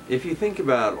 If you think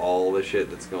about all the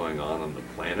shit that's going on the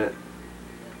planet,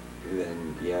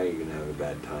 then yeah, you're gonna have a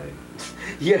bad time.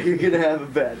 Yeah, you're gonna have a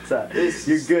bad time.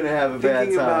 You're gonna have a bad time.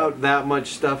 Thinking about that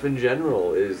much stuff in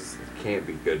general can't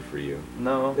be good for you.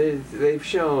 No. They've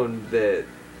shown that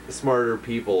smarter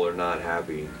people are not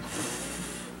happy.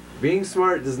 Being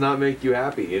smart does not make you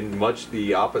happy, and much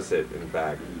the opposite, in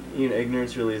fact.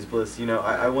 Ignorance really is bliss.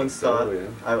 I once thought, yeah.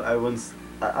 I once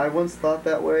thought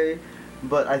that way,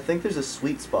 but I think there's a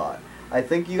sweet spot. I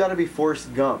think you got to be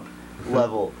Forrest Gump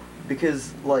level,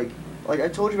 because like I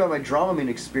told you about my Dramamine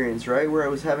experience, right, where I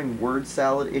was having word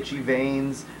salad, itchy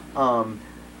veins.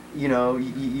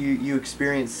 You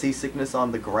experience seasickness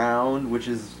on the ground, which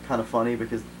is kind of funny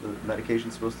because the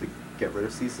medication's supposed to get rid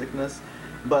of seasickness.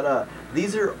 But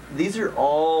these are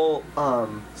all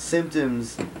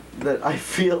symptoms that I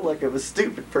feel like I'm a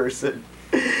stupid person,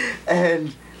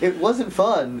 and it wasn't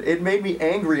fun. It made me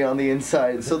angry on the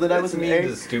inside. So that I was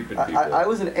stupid people. I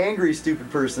was an angry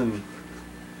stupid person.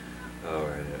 Oh,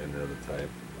 I know the type.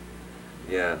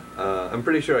 Yeah, I'm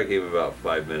pretty sure I came about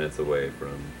 5 minutes away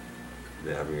from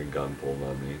having a gun pulled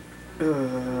on me,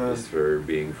 just for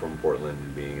being from Portland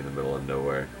and being in the middle of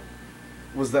nowhere.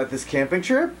 Was that this camping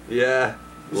trip? Yeah.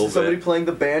 Was somebody playing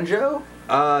the banjo?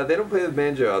 They don't play the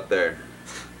banjo out there.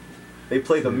 They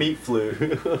play the meat flute.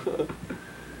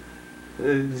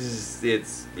 It's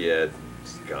just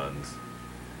guns.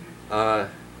 It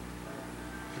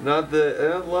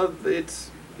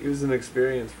was an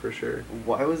experience for sure.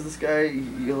 Why was this guy?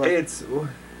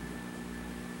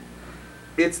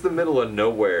 It's the middle of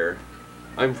nowhere.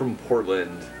 I'm from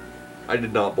Portland. I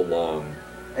did not belong.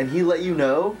 And he let you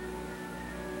know?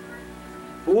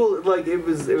 Well, like it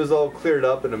was all cleared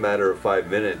up in a matter of 5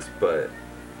 minutes, but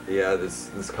yeah, this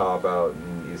cop out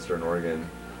in Eastern Oregon,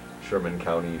 Sherman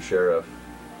County Sheriff,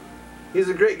 he's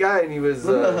a great guy, and he was,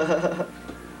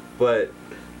 but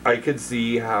I could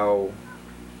see how,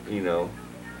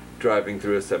 driving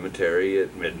through a cemetery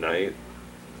at midnight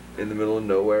in the middle of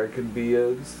nowhere could be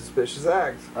a suspicious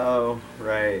act. Oh,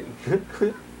 right.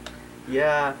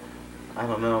 Yeah, I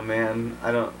don't know, man.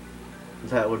 I don't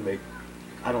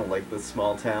like this and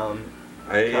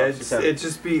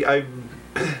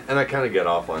I kind of get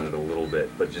off on it a little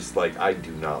bit, but just like, I do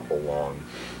not belong.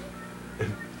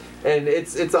 And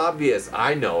it's obvious,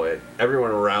 I know it,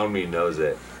 everyone around me knows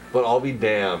it, but I'll be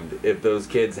damned if those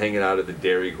kids hanging out at the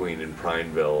Dairy Queen in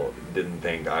Prineville didn't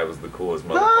think I was the coolest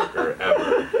motherfucker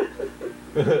ever.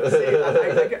 See,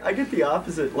 I get the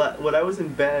opposite. When I was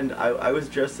in Bend, I was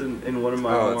dressed in one of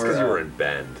my more... it's because you were in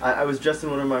Bend. I was dressed in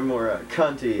one of my more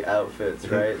cunty outfits,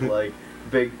 right? Like,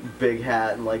 big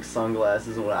hat and, like,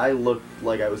 sunglasses and what. I looked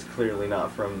like I was clearly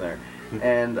not from there.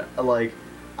 And, like,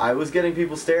 I was getting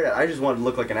people stared at. I just wanted to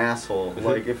look like an asshole.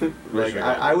 Like if like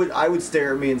I would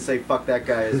stare at me and say fuck that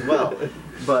guy as well.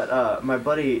 But my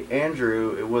buddy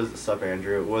Andrew,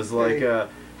 Andrew, was like,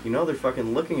 you know they're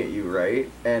fucking looking at you, right?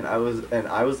 And I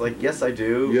was like, yes I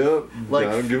do. Yep. Like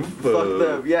don't give a fuck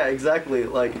them. Yeah, exactly.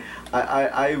 Like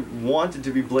I wanted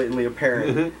to be blatantly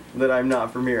apparent that I'm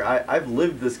not from here. I've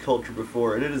lived this culture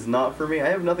before, and it is not for me. I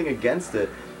have nothing against it,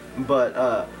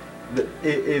 but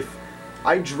if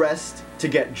I dressed to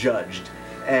get judged,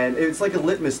 and it's like a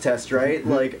litmus test, right?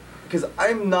 Like, because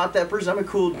I'm not that person. I'm a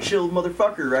cool, chill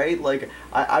motherfucker, right? Like,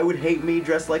 I would hate me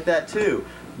dressed like that too.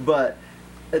 But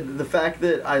the fact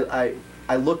that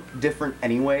I look different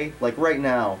anyway, like right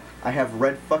now, I have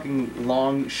red fucking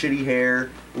long, shitty hair,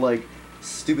 like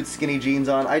stupid skinny jeans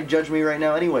on. I'd judge me right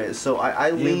now anyway. So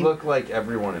I lean. You look like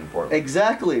everyone in Portland.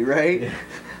 Exactly, right? Yeah.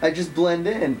 I just blend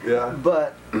in. Yeah.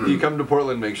 But if you come to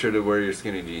Portland, make sure to wear your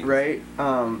skinny jeans. right?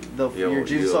 Your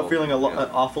jeans start feeling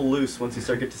awful loose once you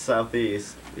start to get to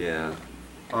Southeast. Yeah.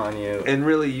 On you. And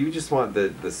really, you just want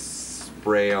the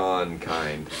spray-on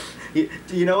kind.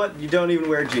 You know what? You don't even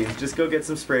wear jeans. Just go get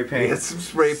some spray paint. Get some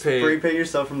spray paint. Spray paint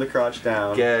yourself from the crotch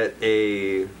down. Get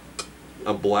a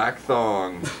black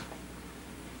thong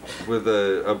with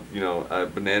a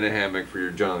banana hammock for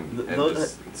your junk, and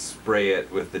just spray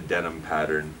it with the denim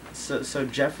pattern. So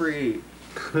Jeffrey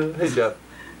Hey Jeff.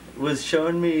 was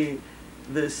showing me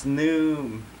this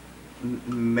new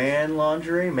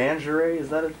mangerie. Is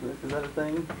that a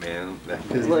thing? Man,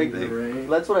 It's like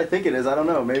that's what I think it is. I don't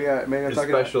know. Maybe I'm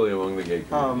talking. Especially among the gay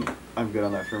community. I'm good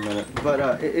on that for a minute.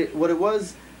 But what it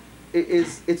was,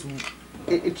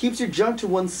 it keeps your junk to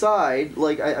one side,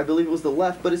 like I believe it was the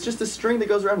left, but it's just a string that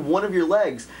goes around one of your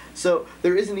legs. So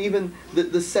there isn't even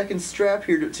the second strap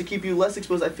here to keep you less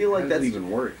exposed. I feel like that's even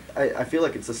work. I feel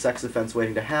like it's a sex offense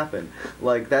waiting to happen.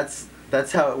 Like that's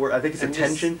how it works. I think it's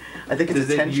attention. I think it's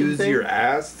a tension Does it use thing. your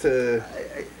ass to?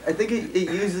 I think it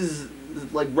uses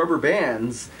like rubber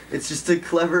bands. It's just a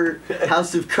clever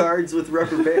house of cards with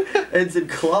rubber bands and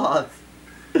cloth.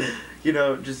 You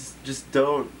know, just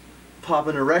don't pop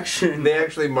an erection. They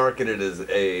actually market it as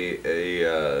it's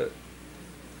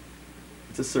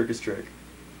a circus trick.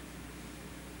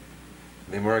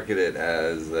 They market it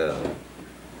as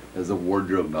a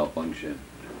wardrobe malfunction.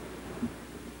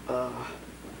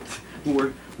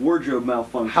 Wardrobe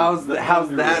malfunction. How's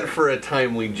that for a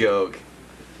timely joke?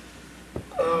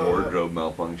 Wardrobe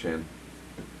malfunction.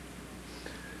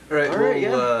 All right,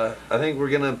 yeah. I think we're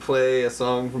gonna play a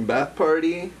song from Bath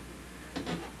Party,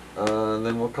 and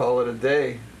then we'll call it a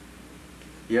day.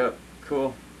 Yep,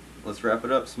 cool. Let's wrap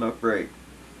it up. Smoke break.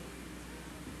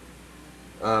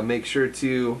 Make sure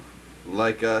to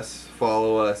like us,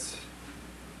 follow us.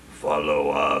 Follow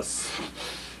us.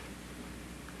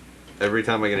 Every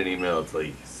time I get an email, it's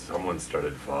like someone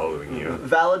started following you.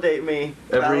 Validate me.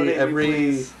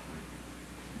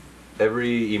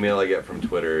 Every email I get from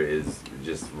Twitter is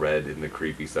just read in the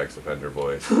creepy sex offender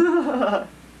voice.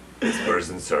 This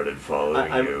person started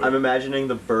following you. I'm imagining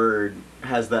the bird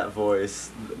has that voice.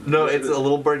 No, it's a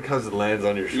little bird comes and lands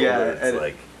on your shoulder. Yeah, it's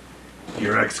like,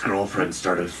 your ex-girlfriend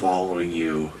started following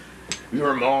you.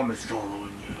 Your mom is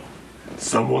following you.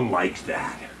 Someone liked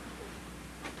that.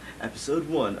 Episode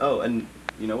 1. Oh, and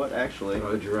you know what? Actually,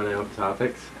 Did you run out of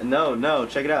topics? No,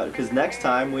 check it out. Because next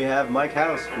time we have Mike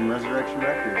House from Resurrection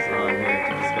Records on here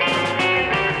to discuss.